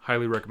amazing.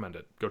 Highly recommend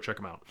it. Go check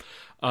him out.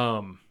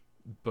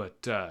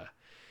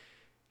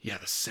 Yeah,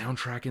 the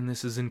soundtrack in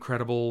this is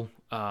incredible.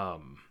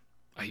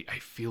 I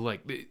feel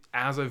like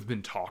as I've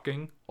been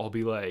talking, I'll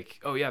be like,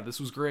 oh yeah, this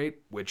was great,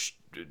 which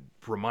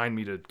remind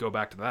me to go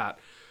back to that.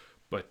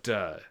 But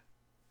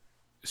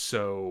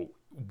so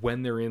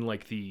when they're in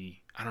like the,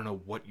 I don't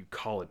know what you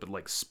call it, but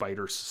like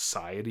Spider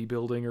Society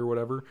building or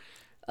whatever.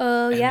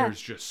 Oh, and yeah.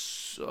 There's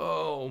just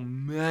so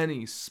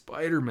many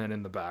Spider-Men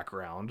in the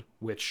background,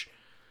 which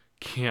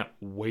can't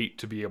wait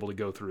to be able to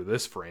go through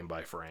this frame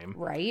by frame.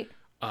 Right.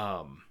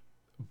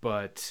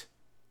 But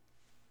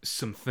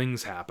some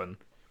things happen.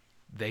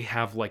 They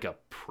have like a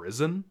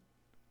prison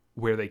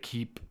where they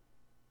keep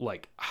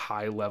like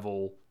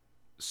high-level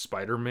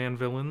Spider-Man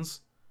villains.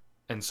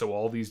 And so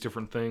all these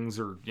different things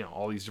are, you know,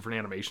 all these different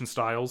animation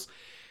styles.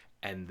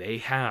 And they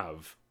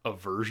have a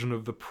version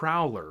of the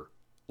Prowler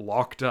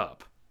locked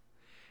up.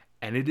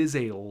 And it is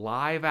a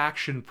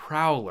live-action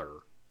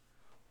Prowler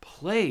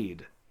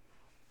played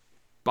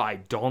by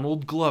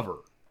Donald Glover,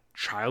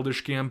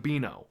 Childish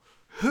Gambino,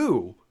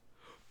 who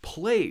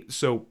played...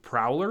 So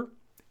Prowler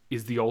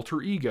is the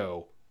alter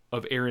ego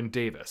of Aaron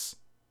Davis.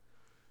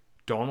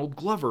 Donald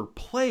Glover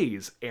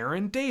plays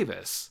Aaron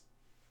Davis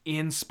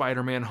in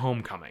Spider-Man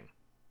Homecoming.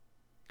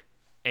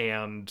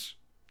 And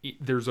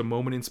there's a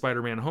moment in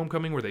Spider-Man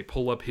Homecoming where they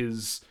pull up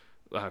his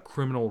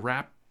criminal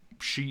rap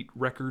sheet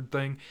record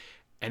thing,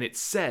 and it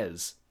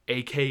says,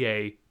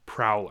 AKA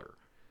Prowler.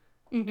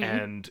 Mm-hmm.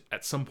 And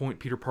at some point,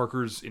 Peter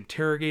Parker's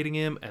interrogating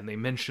him, and they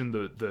mention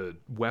the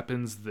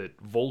weapons that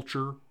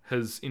Vulture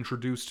has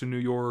introduced to New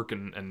York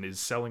and is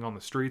selling on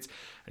the streets.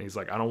 And he's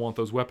like, I don't want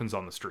those weapons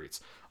on the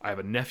streets. I have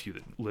a nephew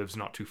that lives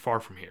not too far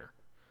from here.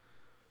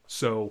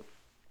 So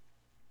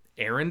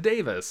Aaron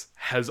Davis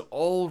has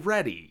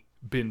already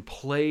been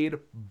played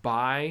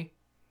by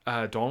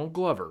Donald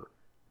Glover.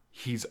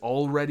 He's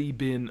already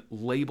been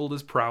labeled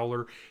as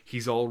Prowler.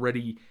 He's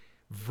already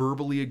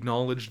verbally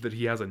acknowledged that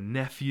he has a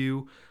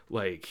nephew.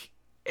 Like,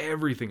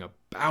 everything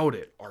about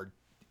it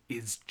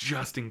is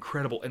just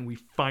incredible, and we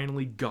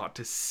finally got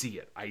to see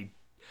it.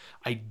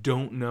 I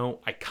don't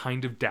know. I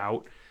kind of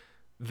doubt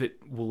that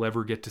we'll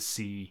ever get to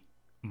see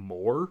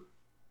more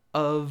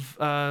of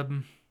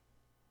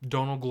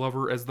Donald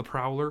Glover as the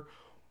Prowler,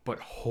 but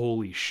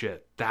holy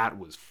shit, that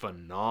was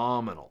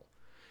phenomenal.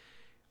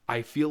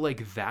 I feel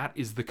like that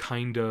is the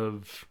kind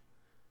of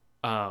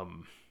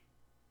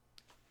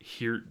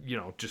here, you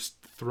know,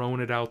 just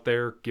throwing it out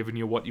there, giving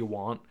you what you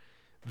want,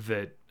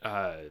 that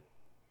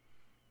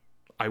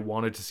I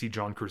wanted to see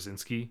John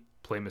Krasinski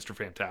play Mr.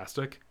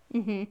 Fantastic.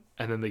 Mm-hmm.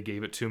 And then they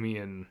gave it to me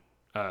in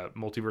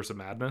Multiverse of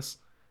Madness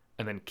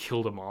and then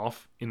killed him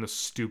off in the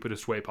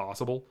stupidest way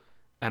possible.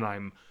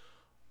 And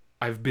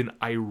I've been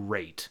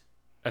irate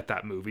at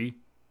that movie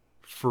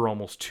for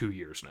almost 2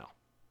 years now.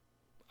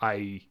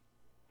 I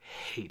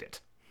hate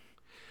it.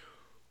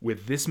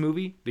 With this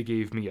movie, they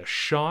gave me a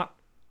shot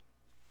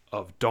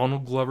of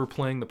Donald Glover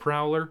playing the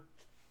Prowler.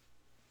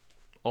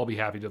 I'll be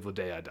happy till the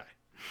day I die.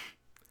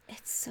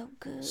 It's so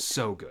good.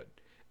 So good.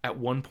 At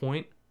one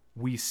point,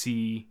 we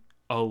see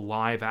a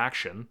live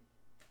action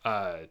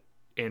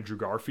Andrew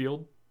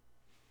Garfield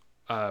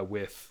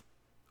with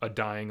a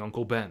dying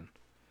Uncle Ben.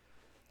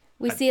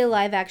 We see a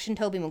live action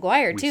Tobey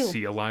Maguire, too. We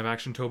see a live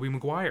action Tobey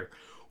Maguire.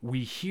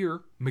 We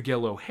hear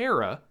Miguel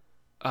O'Hara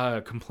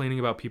complaining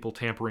about people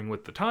tampering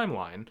with the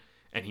timeline,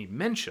 and he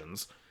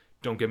mentions,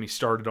 don't get me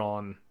started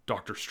on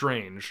Doctor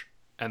Strange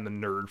and the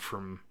nerd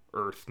from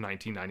Earth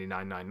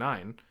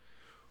 1999-99,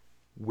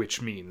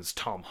 which means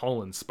Tom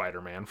Holland's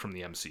Spider-Man from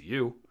the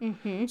MCU.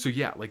 Mm-hmm. So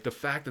yeah, like the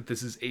fact that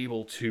this is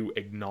able to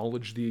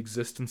acknowledge the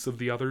existence of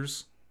the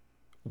others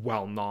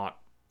while not...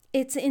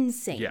 It's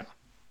insane. Yeah.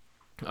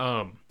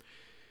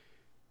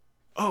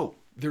 Oh,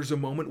 there's a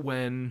moment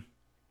when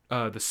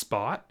the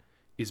Spot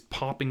is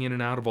popping in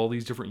and out of all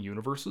these different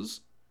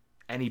universes,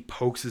 and he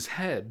pokes his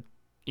head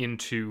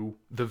into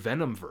the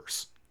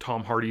Venomverse,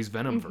 Tom Hardy's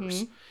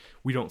Venomverse. Mm-hmm.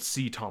 We don't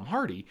see Tom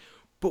Hardy,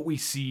 but we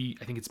see,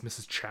 I think it's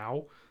Mrs.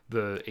 Chow,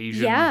 the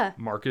Asian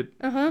market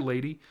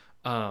lady.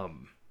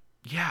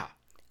 Yeah.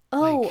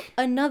 Oh,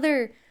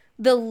 another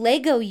the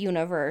Lego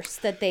universe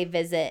that they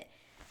visit.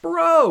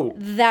 Bro!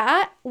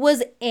 That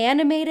was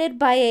animated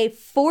by a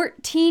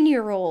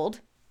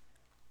 14-year-old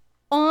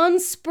on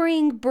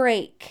spring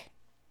break.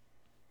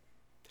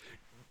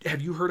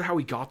 Have you heard how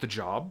he got the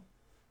job?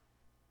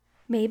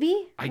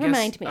 Maybe?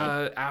 Remind me.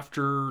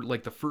 After,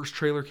 like, the first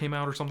trailer came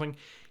out or something,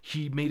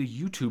 he made a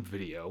YouTube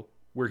video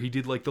where he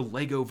did, like, the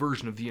Lego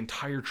version of the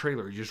entire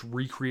trailer. He just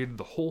recreated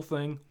the whole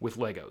thing with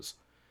Legos.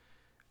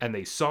 And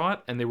they saw it,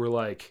 and they were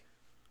like,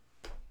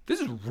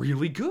 this is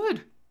really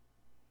good.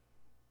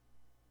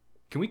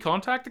 Can we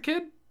contact the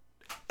kid?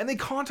 And they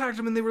contacted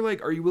him, and they were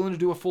like, are you willing to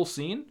do a full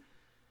scene?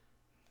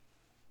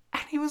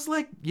 And he was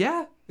like,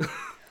 yeah.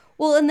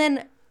 Well, and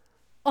then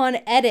on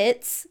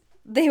edits,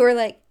 they were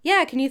like,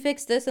 yeah, can you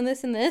fix this and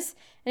this and this?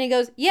 And he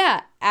goes,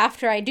 yeah,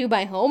 after I do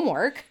my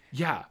homework.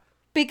 Yeah.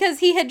 Because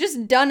he had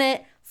just done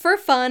it for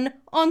fun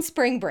on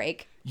spring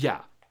break.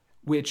 Yeah.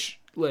 Which,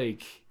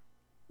 like,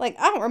 I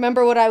don't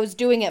remember what I was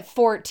doing at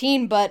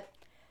 14, but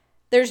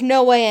there's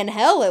no way in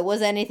hell it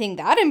was anything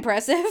that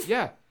impressive.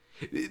 Yeah.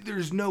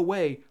 There's no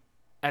way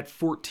at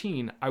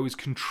 14 I was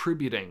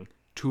contributing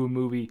to a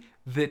movie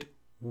that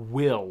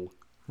will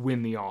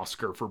win the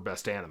Oscar for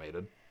Best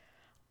Animated.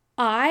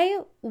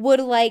 I would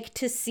like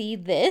to see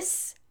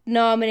this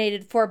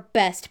nominated for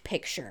Best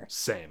Picture.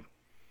 Same.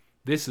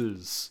 This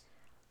is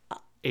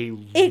a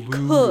It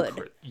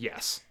could.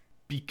 Yes.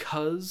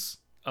 Because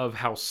of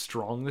how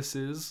strong this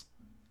is,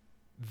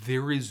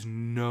 there is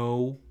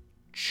no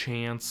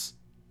chance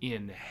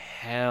in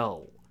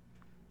hell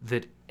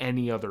that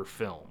any other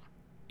film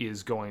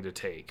is going to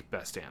take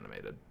Best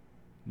Animated.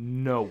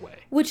 No way.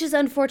 Which is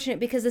unfortunate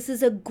because this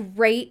is a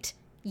great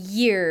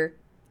year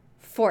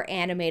for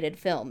animated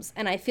films.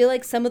 And I feel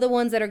like some of the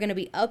ones that are going to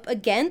be up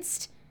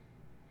against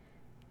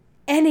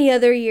any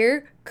other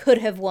year could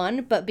have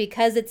won, but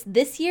because it's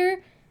this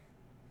year,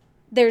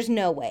 there's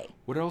no way.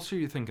 What else are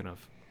you thinking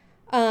of?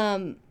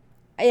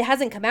 It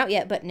hasn't come out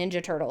yet, but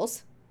Ninja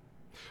Turtles.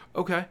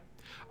 Okay.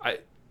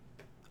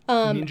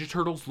 Ninja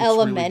Turtles looks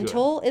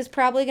Elemental really good. Is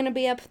probably going to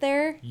be up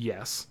there.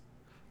 Yes.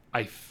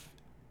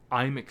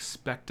 I'm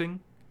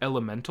expecting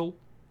Elemental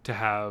to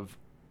have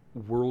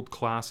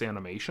world-class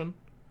animation,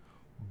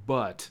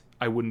 but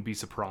I wouldn't be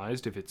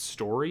surprised if its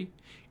story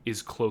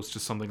is close to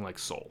something like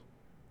Soul.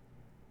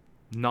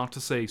 Not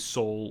to say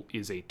Soul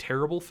is a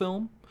terrible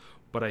film,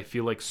 but I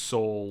feel like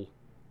Soul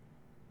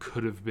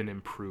could have been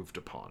improved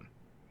upon.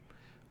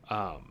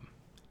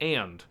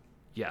 And,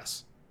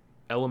 yes,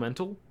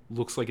 Elemental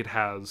looks like it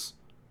has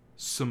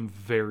some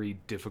very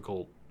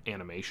difficult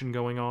animation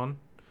going on.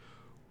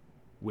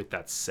 With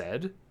that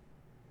said,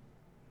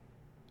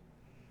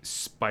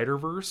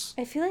 Spider-Verse...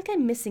 I feel like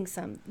I'm missing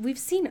some. We've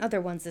seen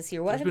other ones this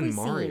year. What have we seen?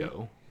 There's been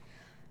Mario.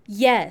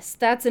 Yes,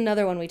 that's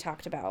another one we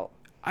talked about.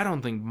 I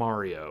don't think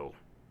Mario...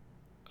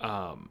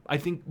 I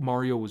think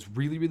Mario was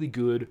really, really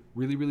good,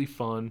 really, really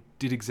fun,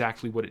 did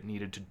exactly what it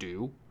needed to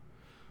do.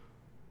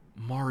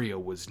 Mario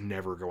was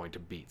never going to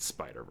beat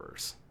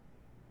Spider-Verse.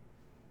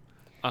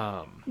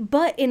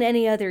 But in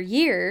any other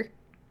year,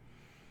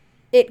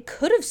 it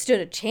could have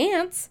stood a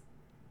chance.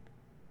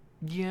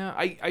 Yeah,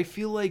 I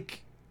feel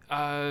like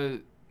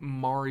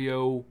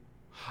Mario...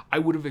 I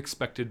would have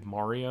expected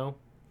Mario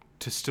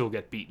to still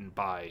get beaten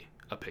by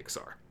a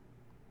Pixar.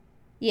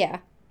 Yeah.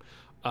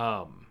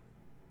 I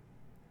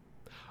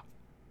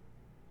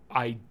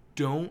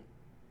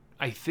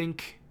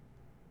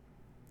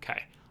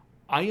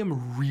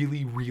am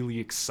really, really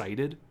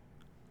excited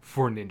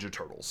for Ninja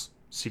Turtles,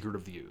 Secret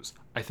of the Ooze.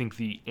 I think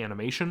the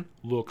animation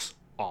looks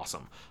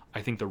awesome.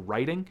 I think the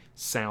writing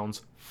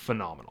sounds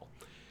phenomenal.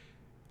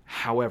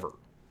 However,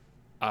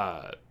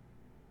 I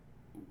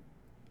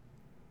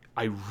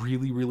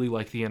really, really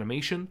like the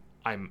animation.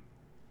 I'm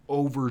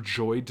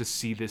overjoyed to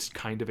see this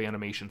kind of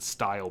animation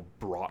style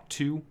brought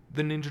to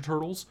the Ninja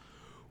Turtles.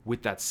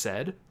 With that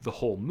said, the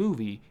whole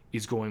movie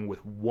is going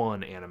with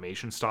one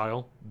animation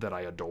style that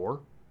I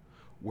adore,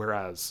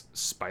 whereas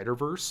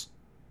Spider-Verse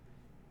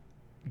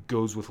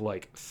goes with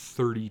like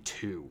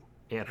 32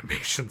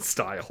 animation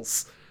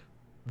styles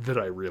that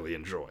I really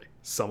enjoy.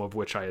 Some of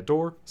which I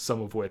adore, some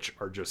of which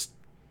are just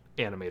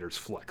animators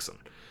flexing.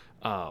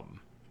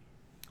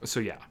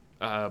 So yeah.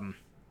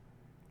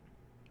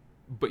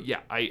 But yeah,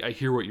 I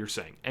hear what you're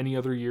saying. Any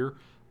other year,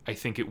 I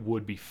think it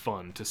would be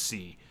fun to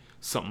see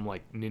something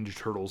like Ninja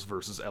Turtles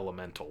versus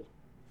Elemental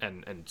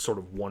and sort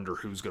of wonder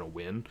who's going to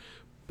win.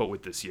 But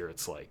with this year,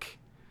 it's like,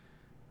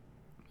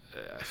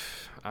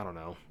 I don't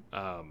know,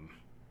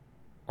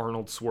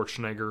 Arnold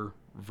Schwarzenegger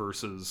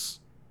versus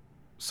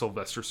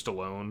Sylvester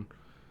Stallone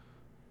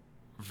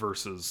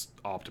versus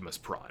Optimus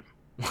Prime.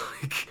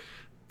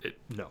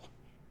 No.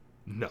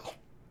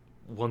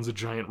 One's a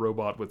giant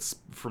robot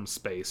from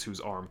space whose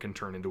arm can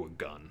turn into a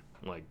gun.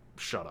 Like,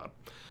 shut up.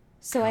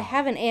 So I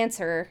have an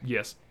answer.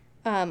 Yes.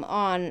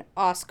 On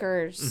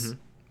Oscars. Mm-hmm.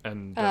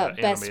 And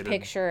Best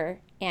Picture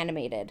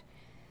animated.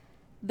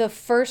 The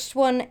first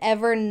one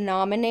ever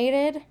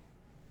nominated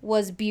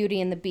was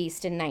Beauty and the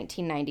Beast in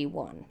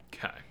 1991.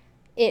 Okay.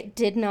 It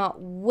did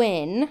not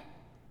win.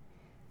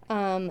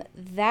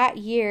 That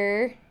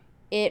year,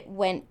 it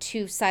went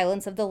to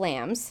Silence of the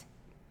Lambs.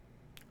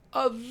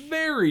 A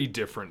very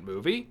different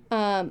movie.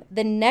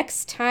 The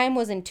next time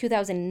was in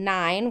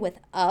 2009 with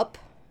Up.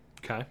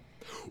 Okay.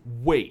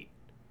 Wait.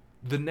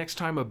 The next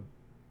time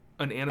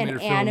an animated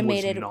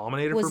film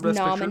was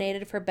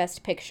nominated for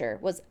Best Picture?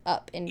 Was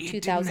Up in 2009.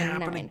 It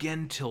didn't happen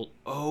again till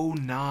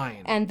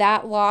 2009. And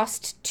that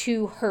lost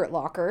to Hurt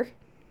Locker.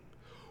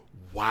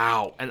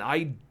 Wow. And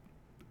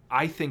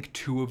I think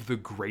two of the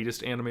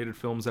greatest animated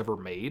films ever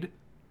made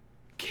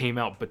came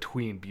out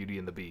between Beauty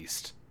and the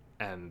Beast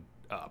and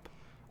Up.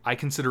 I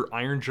consider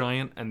Iron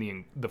Giant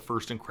and the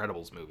first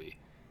Incredibles movie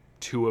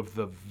two of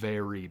the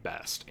very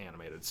best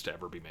animateds to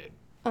ever be made.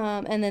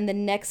 And then the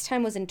next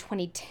time was in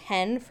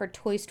 2010 for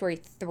Toy Story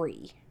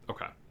 3.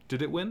 Okay.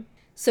 Did it win?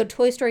 So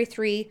Toy Story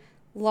 3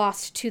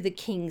 lost to The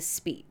King's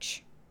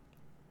Speech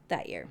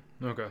that year.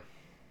 Okay.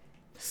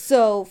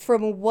 So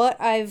from what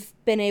I've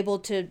been able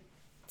to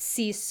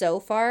see so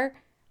far,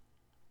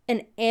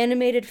 an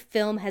animated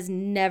film has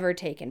never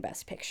taken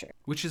Best Picture.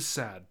 Which is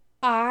sad.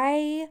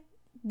 I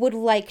would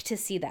like to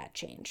see that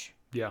change.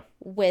 Yeah.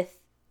 With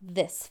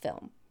this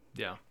film.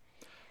 Yeah.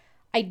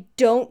 I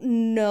don't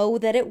know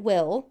that it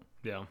will.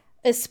 Yeah.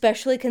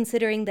 Especially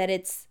considering that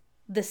it's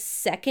the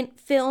second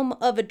film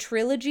of a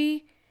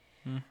trilogy.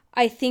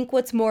 I think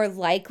what's more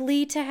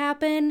likely to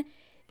happen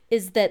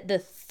is that the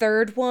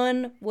third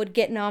one would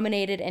get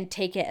nominated and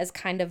take it as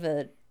kind of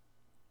a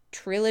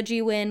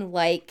trilogy win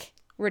like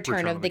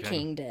Return of the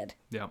King did.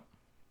 Yeah.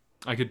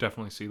 I could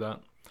definitely see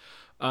that.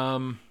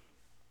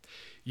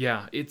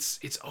 Yeah,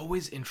 it's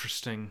always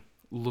interesting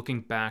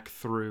looking back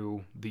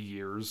through the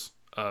years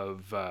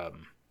of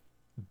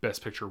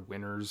Best Picture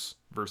winners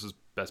versus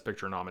Best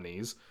Picture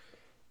nominees,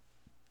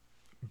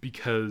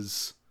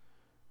 because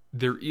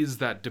there is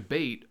that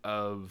debate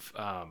of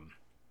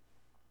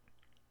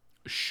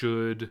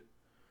should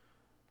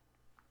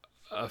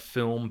a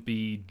film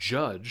be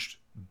judged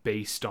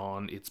based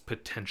on its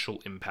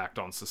potential impact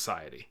on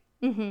society.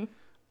 Mm-hmm.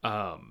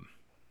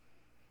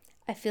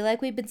 I feel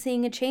like we've been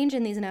seeing a change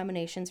in these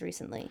nominations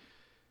recently.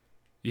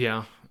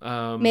 Yeah.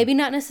 Maybe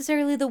not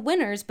necessarily the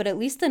winners, but at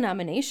least the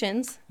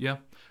nominations. Yeah.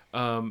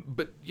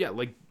 But yeah,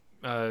 like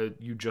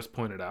you just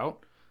pointed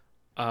out,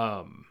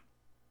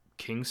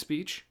 King's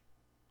Speech,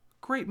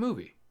 great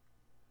movie.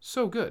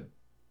 So good.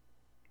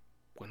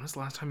 When was the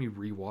last time you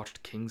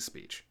rewatched King's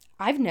Speech?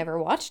 I've never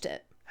watched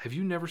it. Have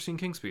you never seen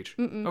King's Speech?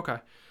 Mm-mm. Okay.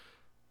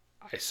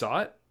 I saw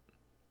it.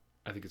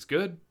 I think it's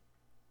good.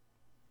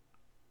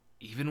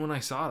 Even when I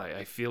saw it,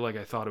 I feel like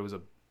I thought it was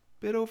a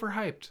bit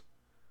overhyped.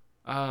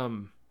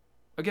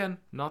 Again,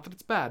 not that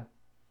it's bad,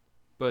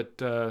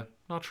 but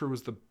not sure it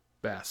was the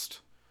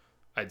best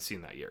I'd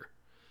seen that year.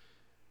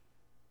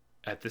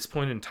 At this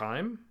point in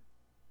time,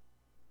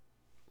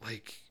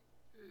 like,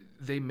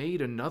 they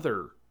made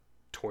another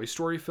Toy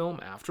Story film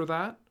after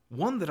that.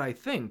 One that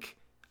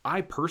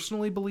I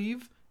personally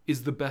believe,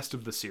 is the best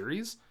of the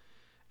series.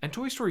 And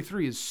Toy Story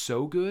 3 is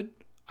so good,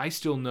 I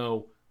still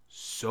know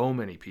so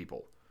many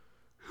people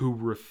who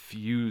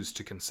refuse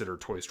to consider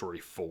Toy Story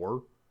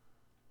 4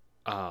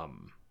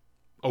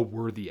 a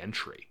worthy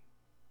entry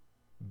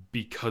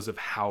because of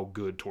how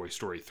good Toy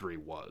Story 3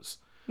 was.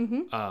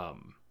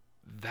 Mm-hmm.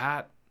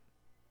 That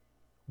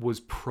was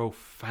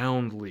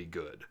profoundly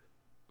good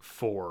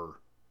for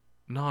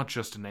not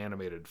just an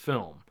animated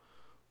film,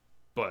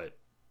 but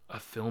a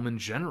film in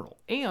general.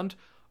 And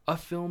a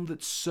film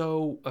that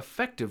so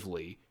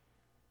effectively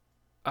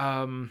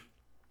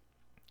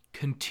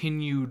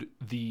continued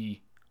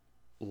the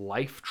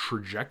life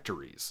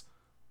trajectories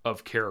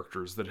of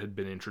characters that had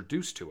been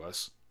introduced to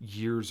us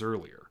years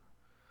earlier.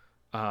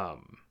 I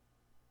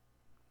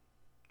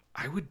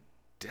would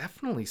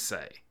definitely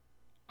say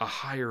a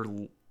higher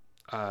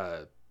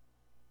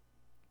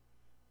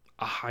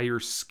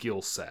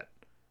skill set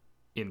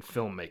in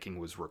filmmaking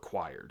was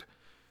required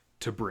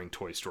to bring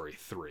Toy Story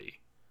 3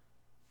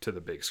 to the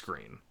big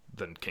screen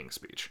than King's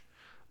Speech.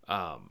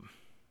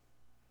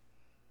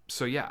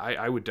 So yeah,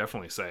 I would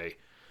definitely say,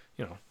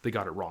 they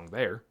got it wrong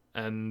there.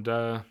 And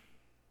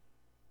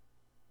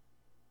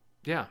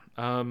yeah,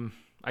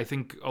 I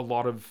think a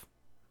lot of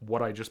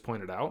what I just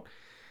pointed out,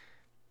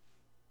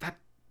 that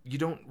you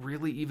don't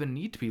really even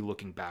need to be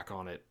looking back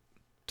on it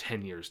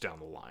 10 years down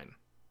the line.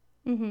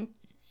 Mm-hmm.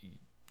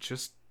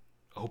 Just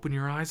open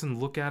your eyes and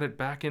look at it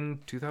back in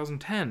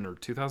 2010 or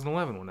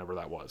 2011, whenever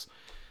that was.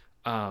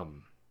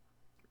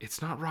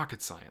 It's not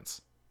rocket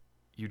science.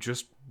 You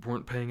just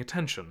weren't paying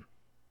attention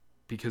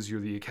because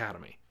you're the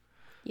Academy.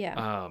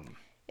 Yeah.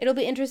 It'll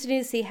be interesting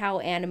to see how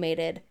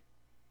animated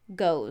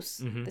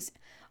goes. Mm-hmm.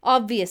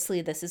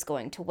 Obviously, this is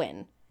going to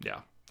win.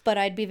 Yeah. But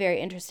I'd be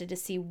very interested to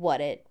see what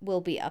it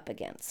will be up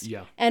against.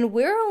 Yeah. And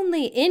we're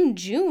only in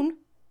June.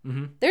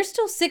 Mm-hmm. There's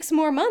still 6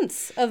 more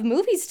months of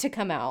movies to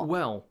come out.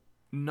 Well,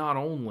 not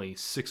only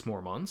 6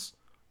 more months,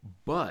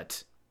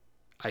 but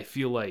I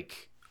feel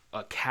like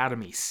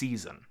Academy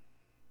season,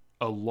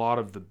 a lot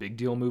of the big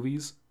deal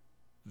movies,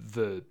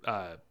 they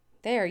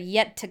are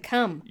yet to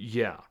come.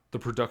 Yeah. The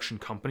production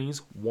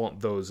companies want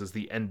those as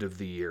the end of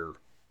the year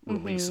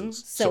releases. Mm-hmm.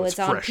 So it's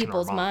on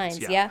people's minds.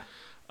 Yeah.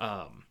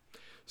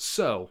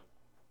 So,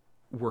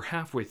 we're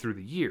halfway through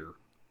the year,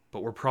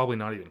 but we're probably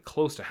not even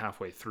close to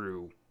halfway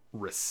through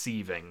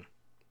receiving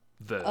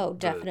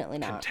definitely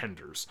the not.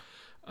 contenders.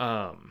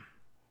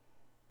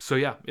 So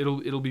yeah,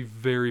 it'll be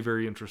very,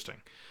 very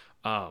interesting.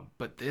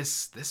 But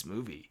this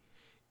movie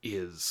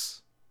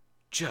is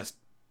just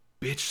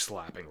bitch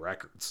slapping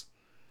records.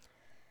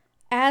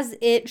 As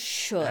it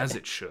should. As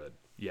it should.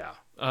 Yeah.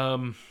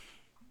 God,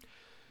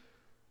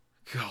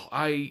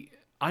 I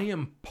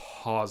am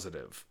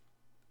positive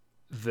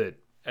that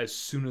as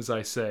soon as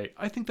I say,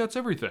 I think that's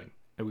everything,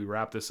 and we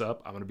wrap this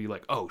up, I'm going to be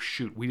like, oh,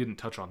 shoot, we didn't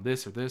touch on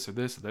this or this or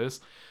this or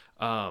this.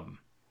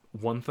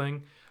 One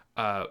thing,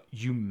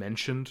 you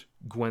mentioned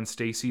Gwen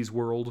Stacy's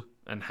world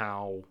and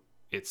how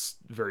it's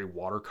very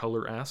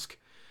watercolor-esque,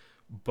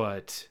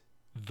 but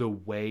the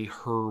way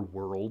her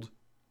world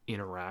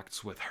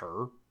interacts with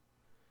her,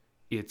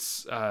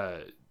 it's,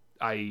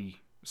 I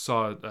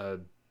saw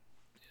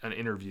an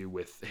interview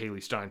with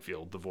Haley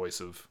Steinfeld, the voice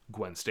of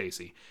Gwen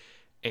Stacy,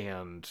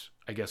 and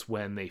I guess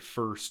when they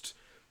first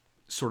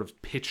sort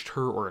of pitched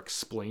her or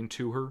explained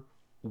to her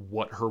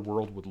what her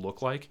world would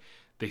look like,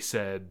 they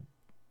said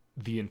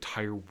the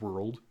entire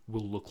world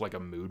will look like a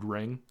mood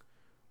ring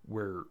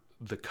where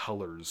the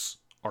colors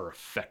are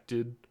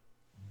affected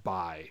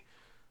by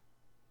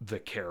the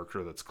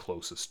character that's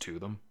closest to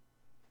them.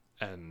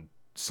 And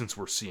since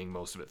we're seeing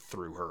most of it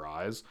through her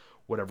eyes,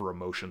 whatever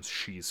emotions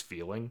she's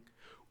feeling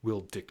will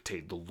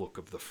dictate the look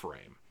of the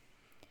frame.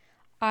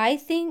 I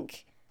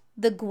think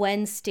the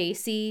Gwen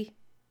Stacy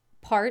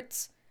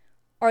parts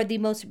are the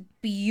most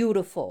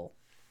beautiful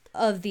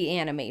of the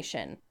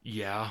animation.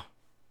 Yeah.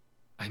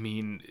 I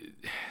mean,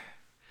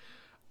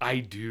 I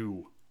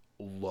do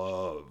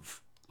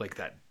love like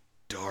that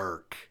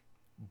dark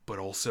but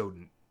also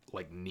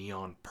like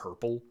neon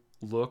purple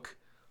look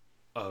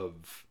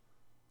of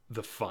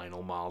the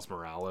final Miles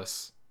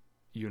Morales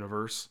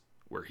universe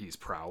where he's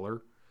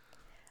Prowler.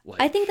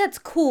 I think that's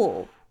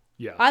cool.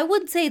 Yeah. I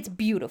wouldn't say it's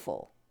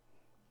beautiful.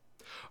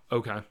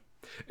 Okay.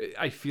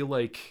 I feel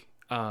like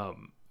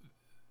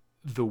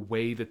the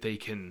way that they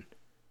can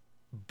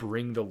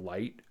bring the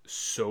light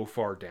so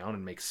far down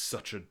and make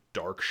such a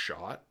dark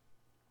shot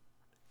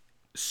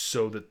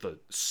so that the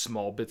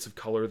small bits of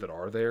color that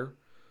are there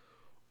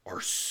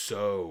are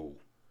so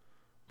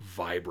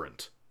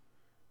vibrant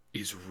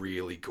is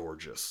really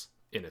gorgeous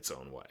in its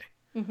own way.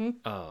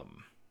 Mm-hmm.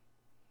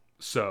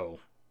 So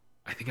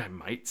I think I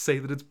might say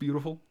that it's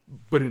beautiful,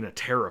 but in a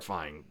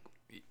terrifying...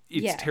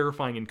 It's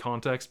terrifying in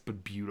context,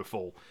 but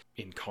beautiful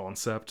in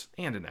concept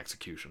and in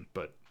execution.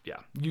 But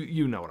yeah,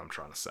 you know what I'm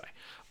trying to say.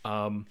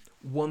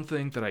 One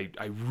thing that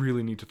I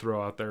really need to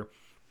throw out there,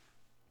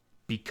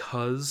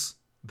 because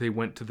they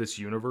went to this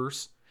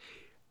universe,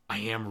 I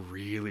am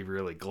really,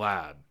 really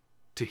glad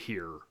to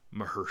hear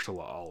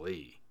Mahershala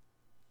Ali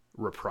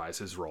reprise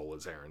his role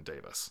as Aaron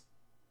Davis.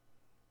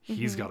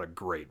 He's got a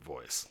great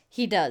voice.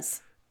 He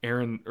does.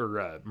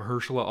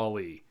 Mahershala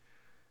Ali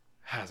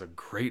has a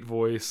great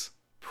voice.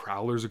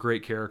 Prowler's a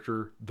great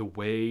character. The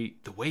way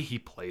he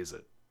plays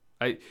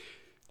it,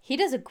 he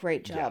does a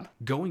great job. Yeah.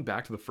 Going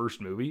back to the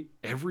first movie,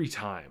 every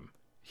time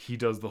he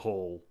does the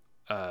whole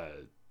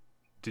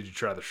did you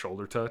try the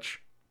shoulder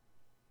touch?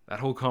 That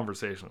whole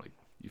conversation, like,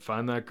 you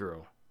find that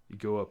girl, you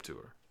go up to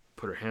her,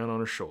 put her hand on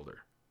her shoulder,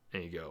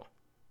 and you go,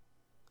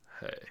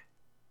 hey.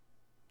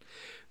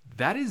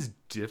 That is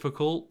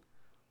difficult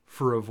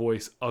for a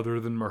voice other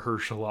than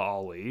Mahershala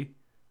Ali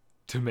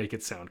to make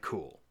it sound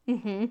cool.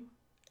 Mm-hmm.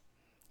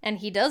 And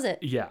he does it.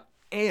 Yeah.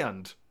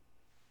 And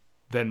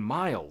then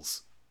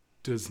Miles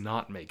does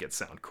not make it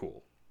sound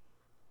cool.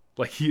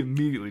 Like, he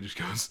immediately just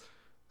goes,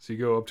 so you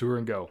go up to her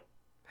and go,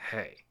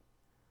 hey.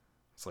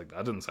 It's like,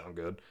 that didn't sound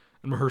good.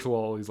 And Mahershala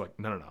Ali's like,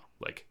 no.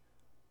 Like,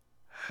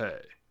 hey.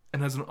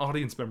 And as an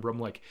audience member, I'm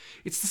like,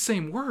 it's the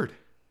same word.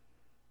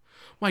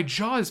 My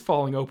jaw is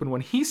falling open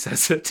when he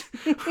says it.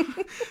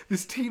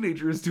 This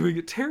teenager is doing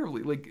it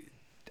terribly. Like,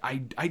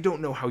 I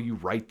don't know how you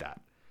write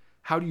that.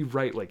 How do you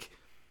write, like,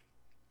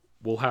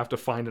 we'll have to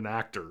find an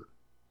actor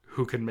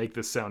who can make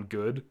this sound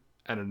good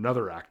and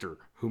another actor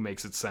who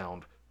makes it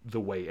sound the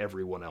way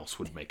everyone else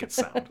would make it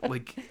sound.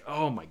 Like,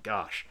 oh my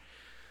gosh.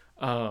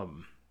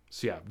 So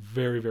yeah,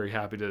 very, very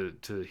happy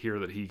to hear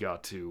that he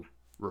got to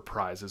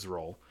reprise his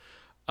role.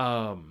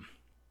 One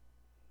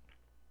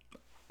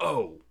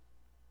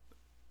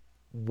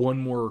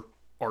more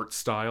art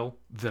style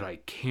that I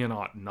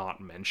cannot not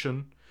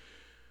mention.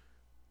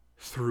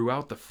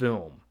 Throughout the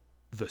film,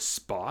 the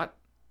Spot,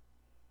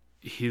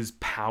 his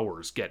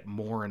powers get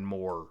more and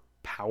more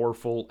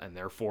powerful and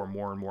therefore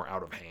more and more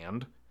out of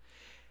hand.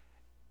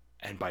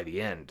 And by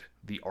the end,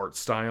 the art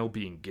style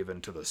being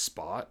given to the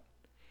Spot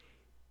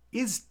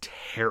is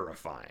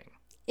terrifying.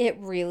 It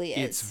really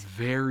is. It's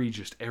very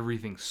just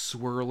everything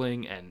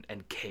swirling and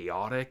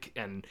chaotic,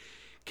 and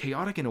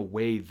chaotic in a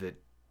way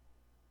that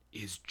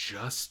is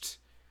just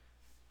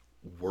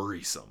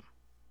worrisome.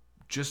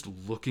 Just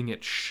looking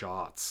at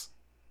shots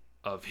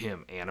of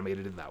him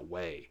animated in that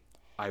way,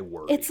 I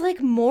worry. It's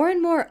like more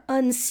and more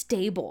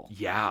unstable.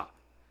 Yeah.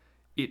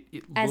 It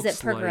as looks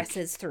it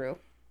progresses through.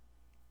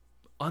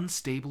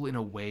 unstable in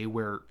a way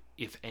where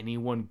if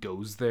anyone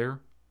goes there,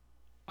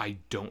 I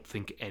don't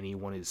think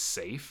anyone is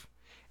safe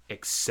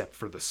except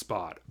for the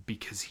Spot,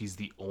 because he's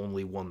the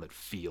only one that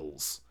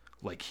feels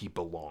like he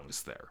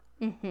belongs there.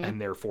 Mm-hmm.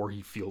 And therefore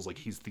he feels like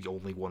he's the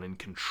only one in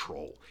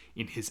control,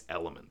 in his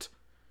element.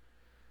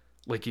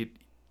 Like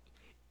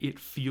it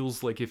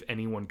feels like if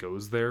anyone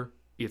goes there,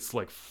 it's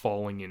like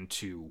falling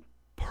into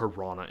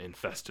piranha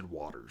infested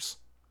waters.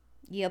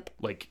 Yep.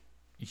 Like,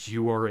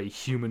 you are a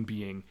human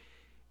being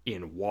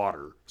in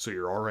water, so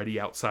you're already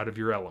outside of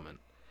your element,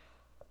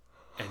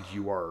 and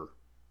you are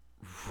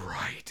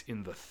right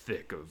in the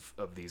thick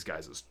of these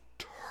guys'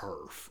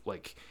 turf.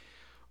 Like,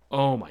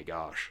 oh my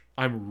gosh,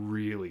 I'm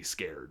really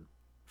scared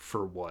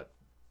for what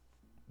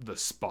the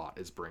Spot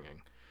is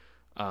bringing.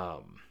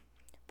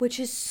 Which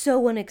is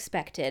so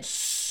unexpected.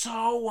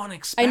 So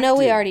unexpected. I know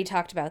we already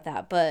talked about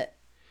that, but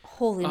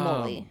holy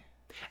moly.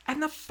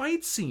 And the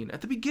fight scene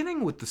at the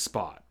beginning with the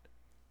Spot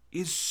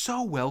is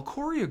so well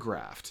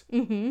choreographed.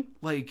 Mm-hmm.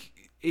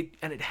 Like,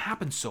 it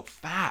happens so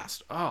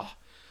fast. Oh.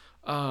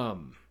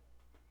 God.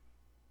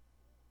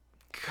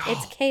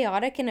 It's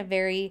chaotic in a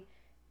very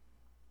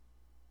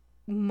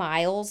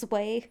Miles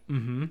way.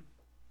 Mm-hmm.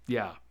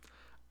 Yeah.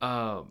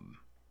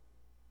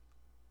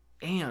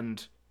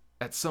 And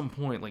at some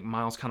point, like,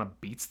 Miles kind of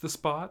beats the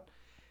Spot,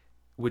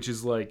 which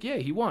is like, yeah,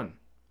 he won.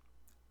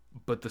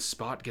 But the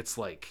Spot gets,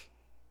 like,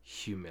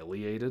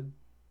 humiliated.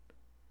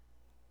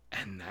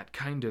 And that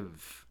kind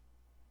of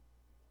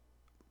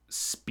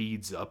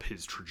speeds up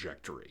his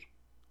trajectory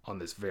on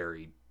this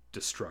very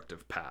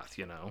destructive path,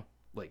 you know?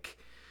 Like,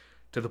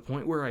 to the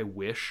point where I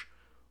wish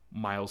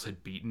Miles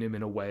had beaten him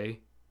in a way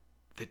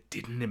that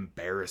didn't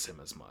embarrass him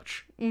as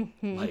much.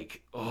 Mm-hmm.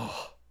 Like,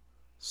 oh,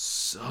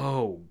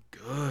 so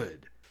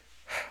good.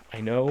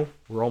 I know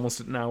we're almost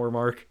at an hour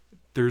mark.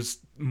 There's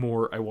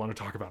more I want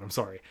to talk about. I'm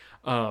sorry.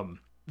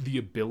 The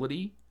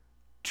ability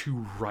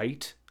to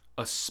write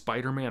a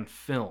Spider-Man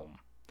film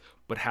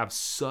but have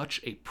such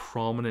a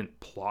prominent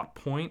plot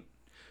point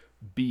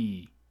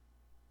be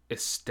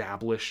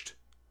established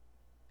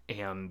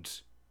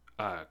and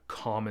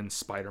common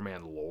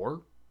Spider-Man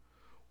lore,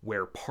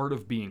 where part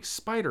of being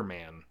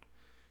Spider-Man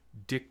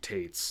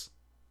dictates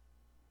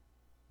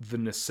the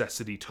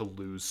necessity to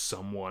lose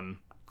someone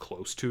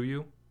close to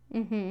you.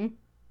 Mm-hmm.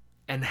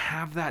 And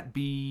have that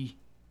be...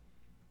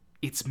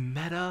 It's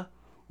meta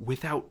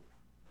without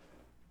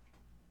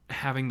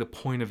having the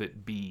point of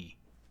it be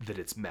that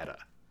it's meta.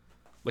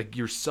 Like,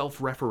 you're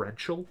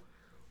self-referential,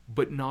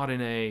 but not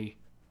in a,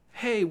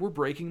 hey, we're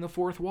breaking the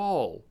fourth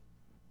wall,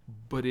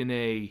 but in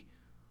a,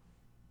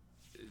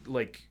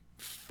 like,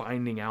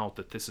 finding out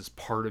that this is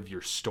part of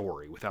your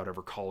story without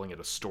ever calling it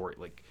a story.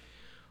 Like,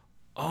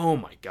 oh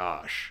my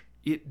gosh.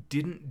 It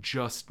didn't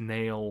just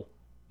nail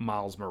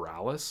Miles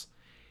Morales.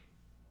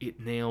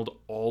 It nailed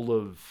all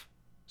of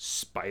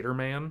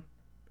Spider-Man,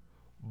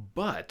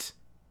 but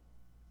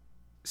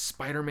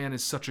Spider-Man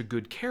is such a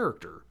good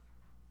character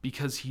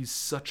because he's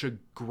such a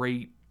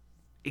great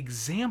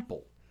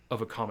example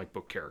of a comic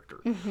book character.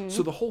 Mm-hmm.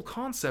 So the whole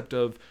concept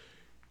of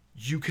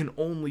you can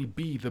only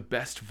be the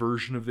best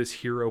version of this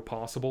hero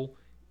possible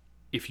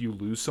if you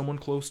lose someone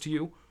close to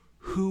you.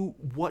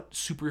 What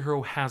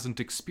superhero hasn't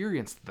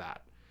experienced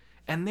that?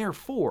 And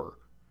therefore,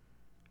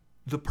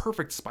 the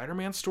perfect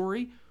Spider-Man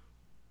story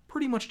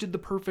pretty much did the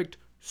perfect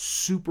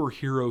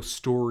superhero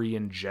story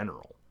in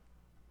general.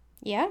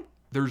 Yeah.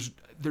 There's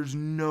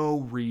no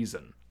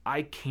reason.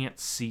 I can't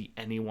see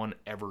anyone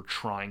ever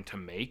trying to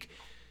make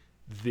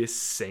this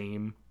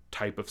same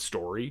type of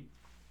story,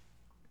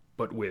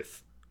 but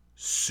with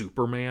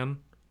Superman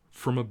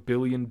from a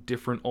billion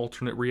different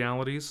alternate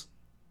realities.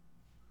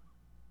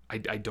 I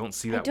don't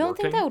see that working. I don't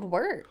think that would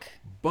work.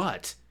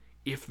 But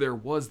if there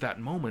was that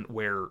moment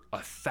where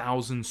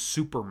 1,000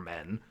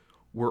 Supermen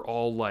were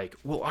all like,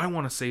 well, I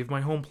want to save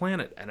my home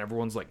planet. And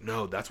everyone's like,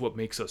 no, that's what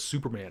makes us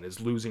Superman, is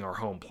losing our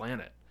home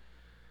planet.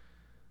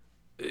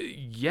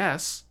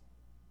 Yes,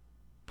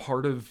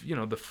 part of,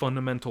 the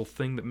fundamental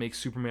thing that makes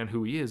Superman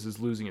who he is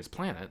losing his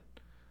planet.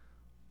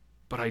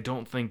 But I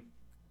don't think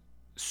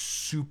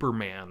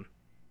Superman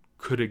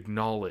could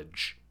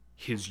acknowledge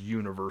his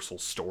universal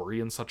story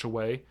in such a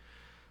way.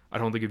 I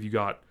don't think if you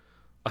got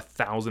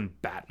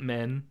 1,000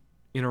 Batmen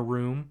in a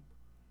room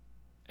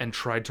and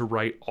tried to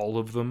write all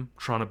of them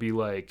trying to be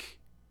like,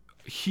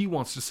 he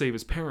wants to save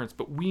his parents,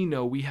 but we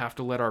know we have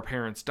to let our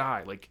parents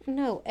die. Like,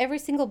 no, every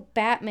single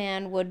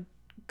Batman would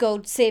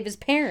go save his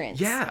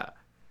parents. Yeah.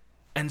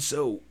 And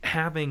so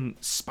having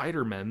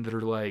Spider-Men that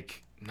are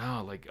like, nah,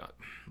 like,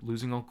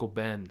 losing Uncle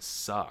Ben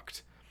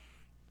sucked,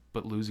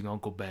 but losing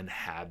Uncle Ben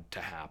had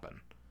to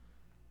happen.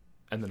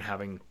 And then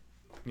having,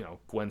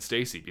 Gwen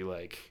Stacy be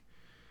like,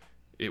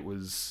 it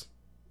was,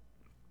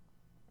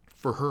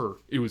 for her,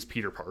 it was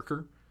Peter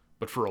Parker,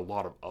 but for a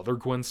lot of other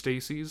Gwen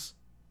Stacys,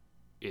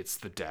 it's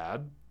the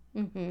dad.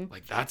 Mm-hmm.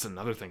 Like, that's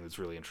another thing that's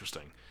really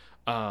interesting.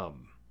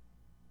 Dang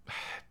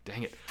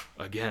it.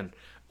 Again.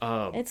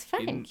 It's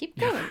fine. Keep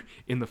going.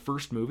 In the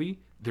first movie,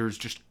 there's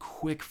just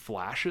quick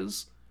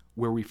flashes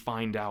where we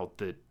find out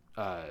that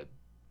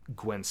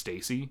Gwen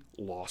Stacy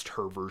lost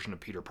her version of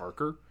Peter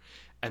Parker,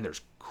 and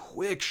there's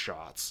quick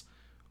shots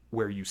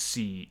where you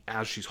see,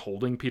 as she's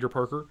holding Peter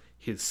Parker,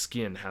 his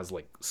skin has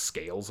like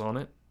scales on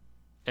it.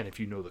 And if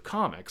you know the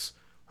comics,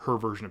 her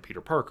version of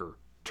Peter Parker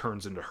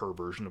turns into her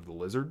version of the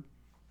Lizard.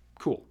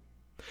 Cool.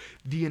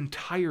 The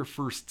entire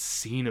first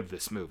scene of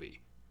this movie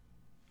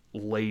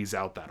lays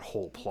out that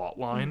whole plot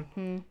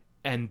line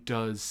and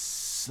does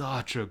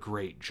such a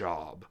great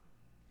job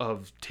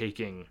of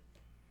taking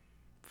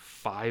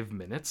 5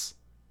 minutes,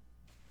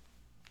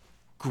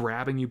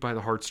 grabbing you by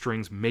the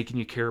heartstrings, making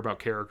you care about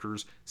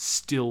characters,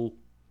 still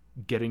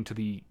getting to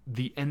the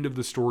end of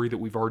the story that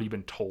we've already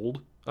been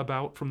told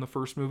about from the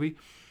first movie.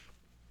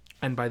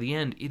 And by the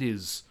end, it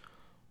is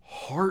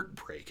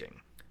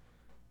heartbreaking.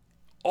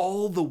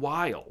 All the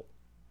while,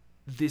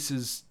 this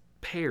is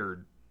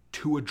paired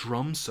to a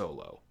drum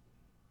solo.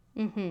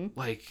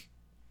 Like,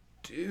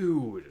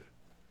 dude,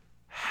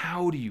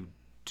 how do you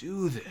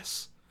do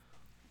this?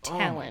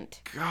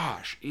 Talent. Oh my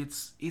gosh,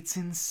 it's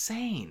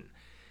insane.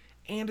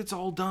 And it's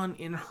all done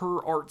in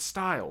her art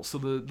style. So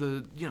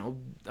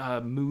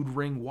the mood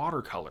ring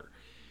watercolor.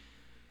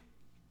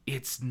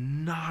 It's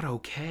not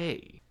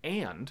okay.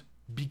 And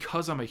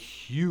because I'm a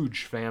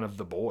huge fan of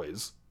The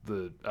Boys,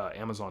 the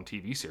Amazon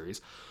TV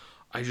series,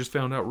 I just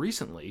found out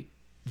recently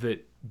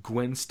that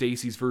Gwen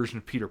Stacy's version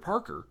of Peter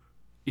Parker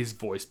is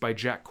voiced by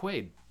Jack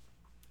Quaid.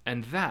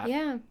 And that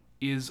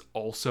is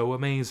also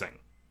amazing.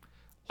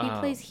 He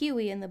plays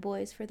Huey in The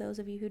Boys, for those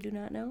of you who do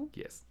not know.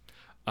 Yes.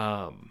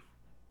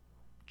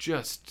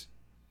 Just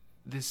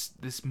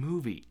this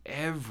movie,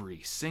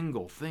 every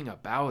single thing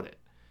about it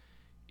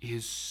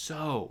is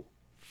so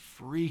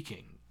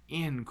freaking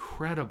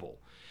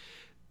incredible.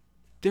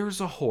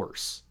 There's a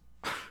horse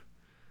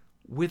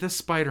with a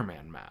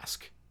Spider-Man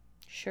mask.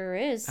 Sure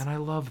is. And I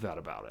love that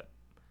about it.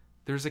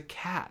 There's a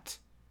cat.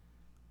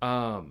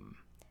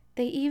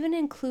 They even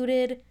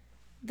included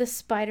the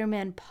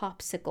Spider-Man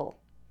popsicle.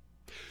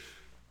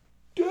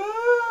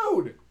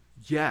 Dude!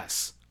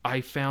 Yes,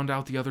 I found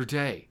out the other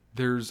day.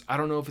 I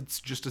don't know if it's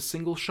just a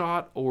single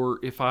shot or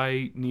if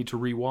I need to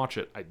rewatch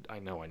it. I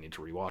know I need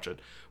to rewatch it.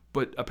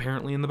 But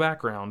apparently in the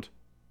background,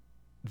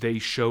 they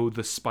show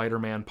the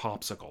Spider-Man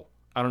popsicle.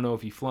 I don't know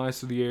if he flies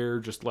through the air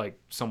just like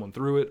someone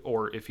threw it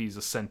or if he's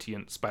a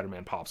sentient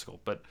Spider-Man popsicle.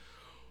 But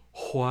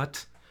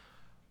what?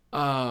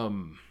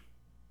 God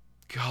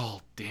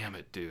damn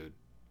it, dude.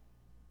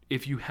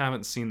 If you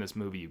haven't seen this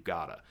movie, you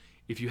gotta.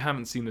 If you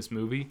haven't seen this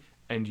movie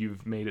and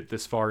you've made it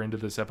this far into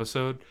this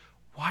episode,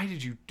 why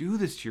did you do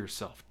this to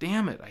yourself?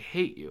 Damn it, I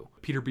hate you.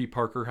 Peter B.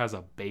 Parker has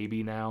a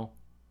baby now,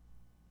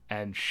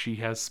 and she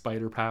has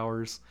spider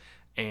powers,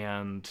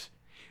 and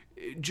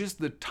just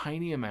the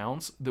tiny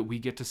amounts that we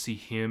get to see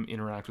him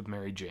interact with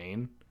Mary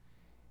Jane,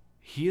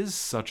 he is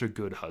such a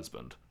good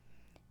husband.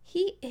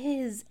 He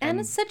is, and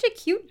is such a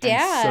cute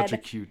dad. And such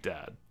a cute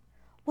dad.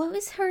 What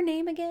was her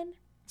name again?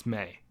 It's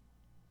May.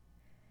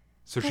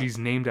 So she's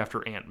named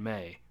after Aunt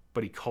May,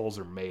 but he calls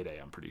her Mayday,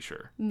 I'm pretty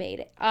sure.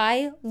 Mayday.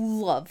 I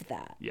love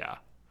that. Yeah.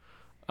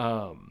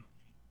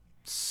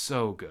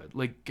 So good.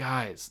 Like,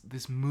 guys,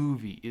 this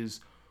movie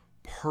is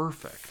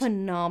perfect.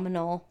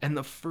 Phenomenal. And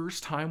the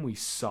first time we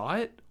saw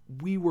it,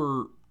 we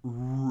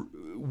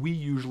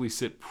usually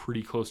sit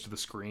pretty close to the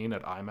screen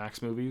at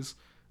IMAX movies.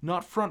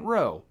 Not front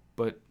row,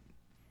 but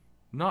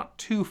not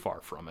too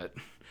far from it.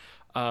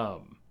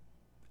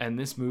 And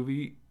this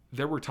movie,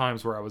 there were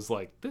times where I was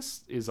like,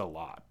 this is a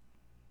lot.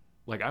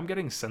 Like, I'm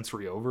getting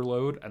sensory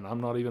overload, and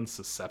I'm not even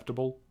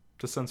susceptible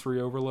to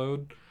sensory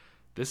overload.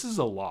 This is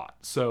a lot.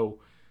 So,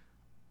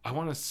 I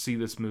want to see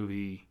this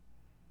movie.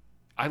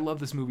 I love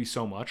this movie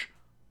so much.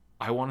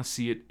 I want to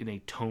see it in a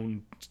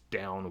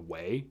toned-down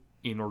way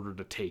in order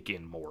to take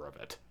in more of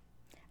it.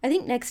 I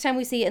think next time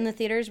we see it in the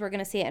theaters, we're going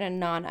to see it in a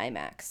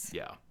non-IMAX.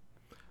 Yeah.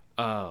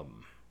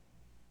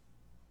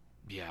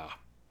 Yeah.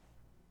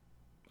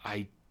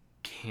 I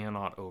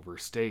cannot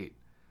overstate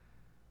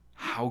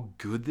how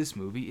good this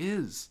movie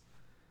is.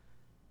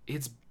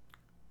 It's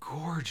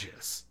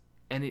gorgeous,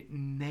 and it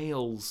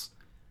nails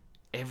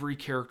every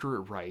character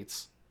it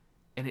writes,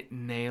 and it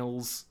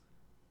nails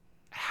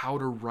how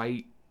to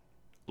write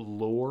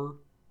lore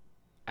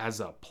as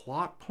a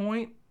plot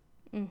point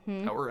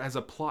or as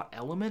a plot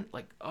element.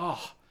 Like,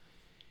 oh,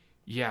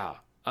 yeah.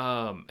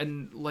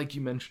 And like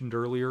you mentioned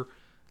earlier,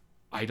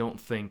 I don't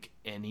think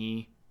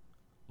any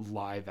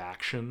live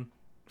action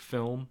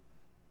film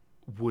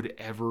would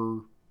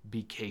ever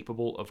be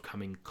capable of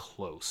coming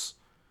close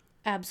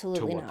Absolutely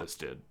to what not. this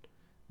did,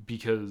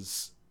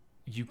 because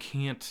you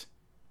can't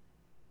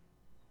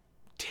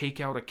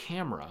take out a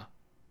camera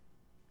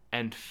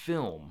and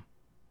film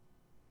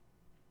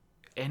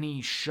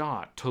any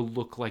shot to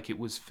look like it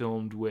was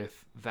filmed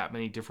with that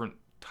many different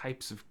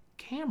types of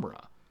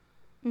camera.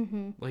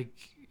 Like,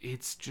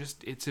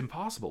 it's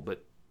impossible.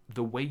 But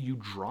the way you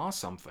draw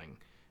something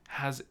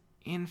has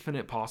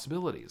infinite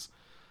possibilities.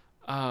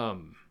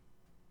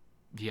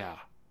 Yeah.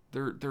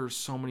 There's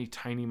so many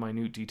tiny,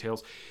 minute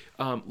details.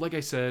 Like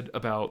I said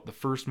about the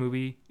first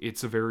movie,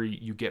 it's a very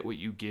you get what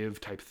you give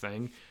type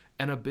thing.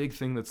 And a big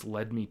thing that's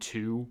led me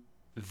to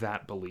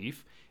that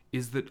belief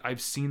is that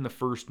I've seen the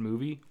first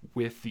movie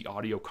with the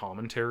audio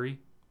commentary,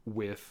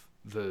 with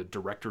the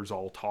directors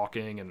all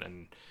talking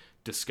and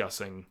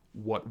discussing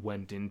what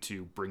went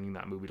into bringing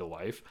that movie to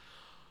life.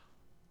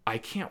 I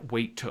can't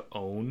wait to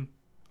own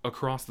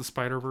Across the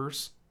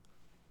Spider-Verse,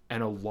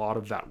 and a lot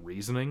of that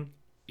reasoning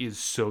is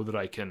so that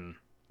I can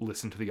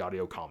listen to the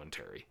audio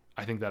commentary.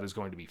 I think that is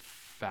going to be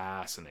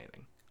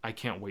fascinating. I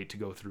can't wait to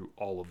go through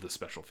all of the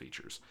special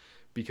features,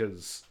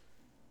 because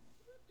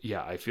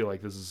yeah, I feel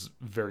like this is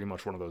very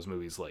much one of those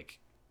movies, like,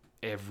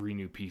 every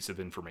new piece of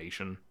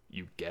information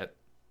you get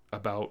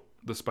about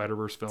the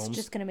Spider-Verse films, it's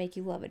just going to make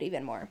you love it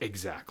even more.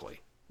 Exactly.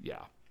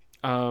 Yeah.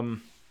 I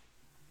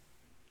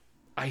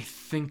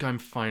think I'm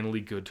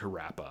finally good to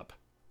wrap up.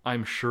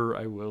 I'm sure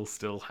I will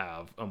still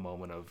have a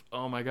moment of,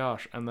 oh my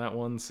gosh, and that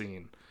one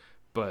scene.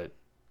 But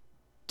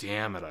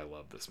damn it, I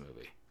love this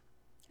movie.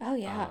 Oh,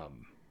 yeah.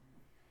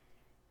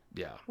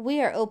 Yeah. We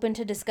are open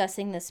to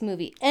discussing this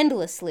movie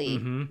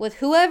endlessly with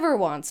whoever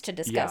wants to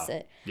discuss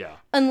it. Yeah.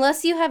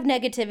 Unless you have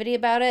negativity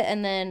about it,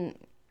 and then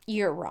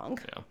you're wrong.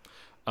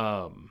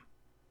 Yeah.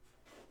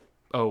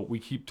 Oh, we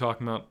keep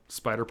talking about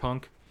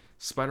Spider-Punk.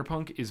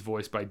 Spider-Punk is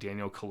voiced by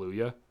Daniel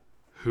Kaluuya,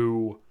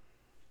 who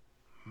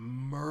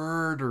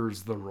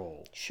murders the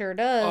role. Sure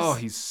does. Oh,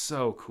 he's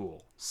so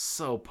cool.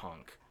 So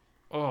punk.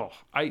 Oh,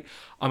 I'm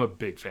a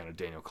big fan of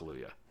Daniel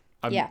Kaluuya.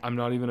 I'm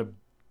not even the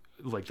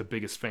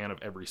biggest fan of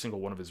every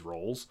single one of his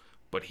roles,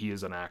 but he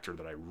is an actor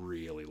that I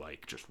really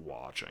like just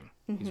watching.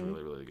 He's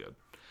really, really good.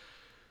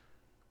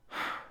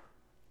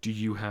 Do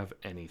you have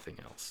anything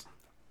else?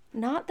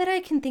 Not that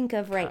I can think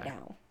of right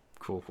now.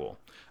 Cool.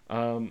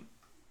 I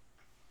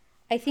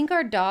think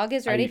our dog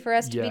is ready for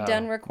us to be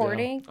done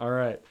recording. Yeah. All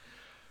right.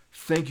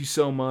 Thank you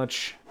so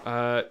much.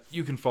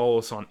 You can follow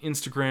us on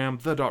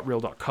Instagram,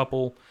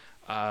 the.real.couple.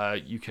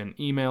 You can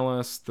email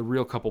us,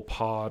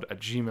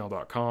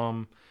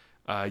 therealcouplepod@gmail.com.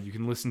 You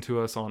can listen to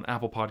us on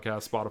Apple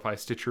Podcasts, Spotify,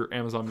 Stitcher,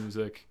 Amazon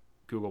Music,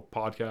 Google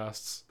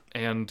Podcasts.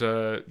 And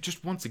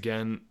just once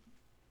again,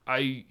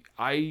 I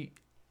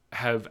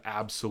have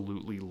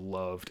absolutely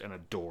loved and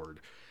adored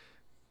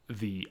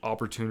the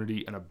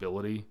opportunity and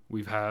ability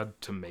we've had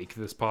to make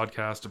this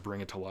podcast, to bring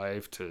it to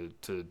life, to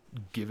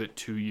give it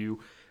to you.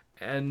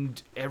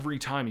 And every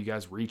time you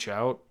guys reach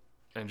out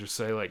and just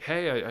say, like,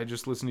 hey, I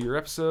just listened to your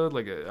episode,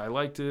 like, I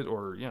liked it,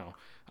 or, you know,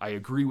 I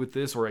agree with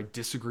this, or I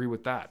disagree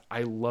with that.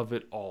 I love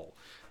it all.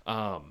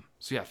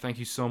 So yeah, thank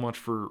you so much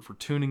for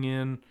tuning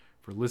in,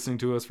 for listening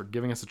to us, for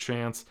giving us a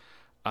chance.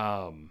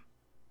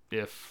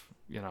 If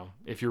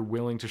you're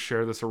willing to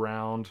share this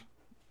around,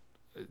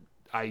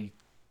 I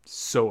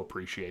so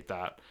appreciate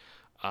that.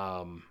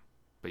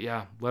 But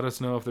yeah, let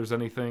us know if there's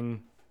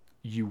anything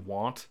you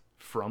want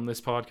from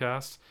this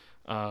podcast.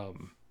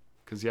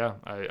 Cause yeah,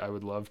 I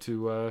would love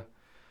to,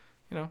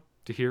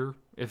 to hear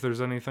if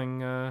there's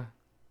anything,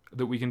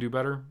 that we can do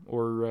better,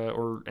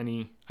 or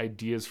any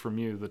ideas from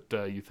you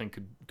that, you think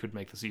could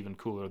make this even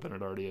cooler than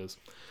it already is.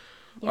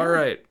 Yeah. All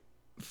right.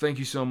 Thank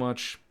you so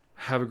much.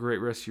 Have a great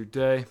rest of your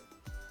day.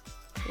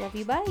 Love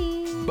you.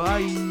 Bye.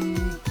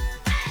 Bye.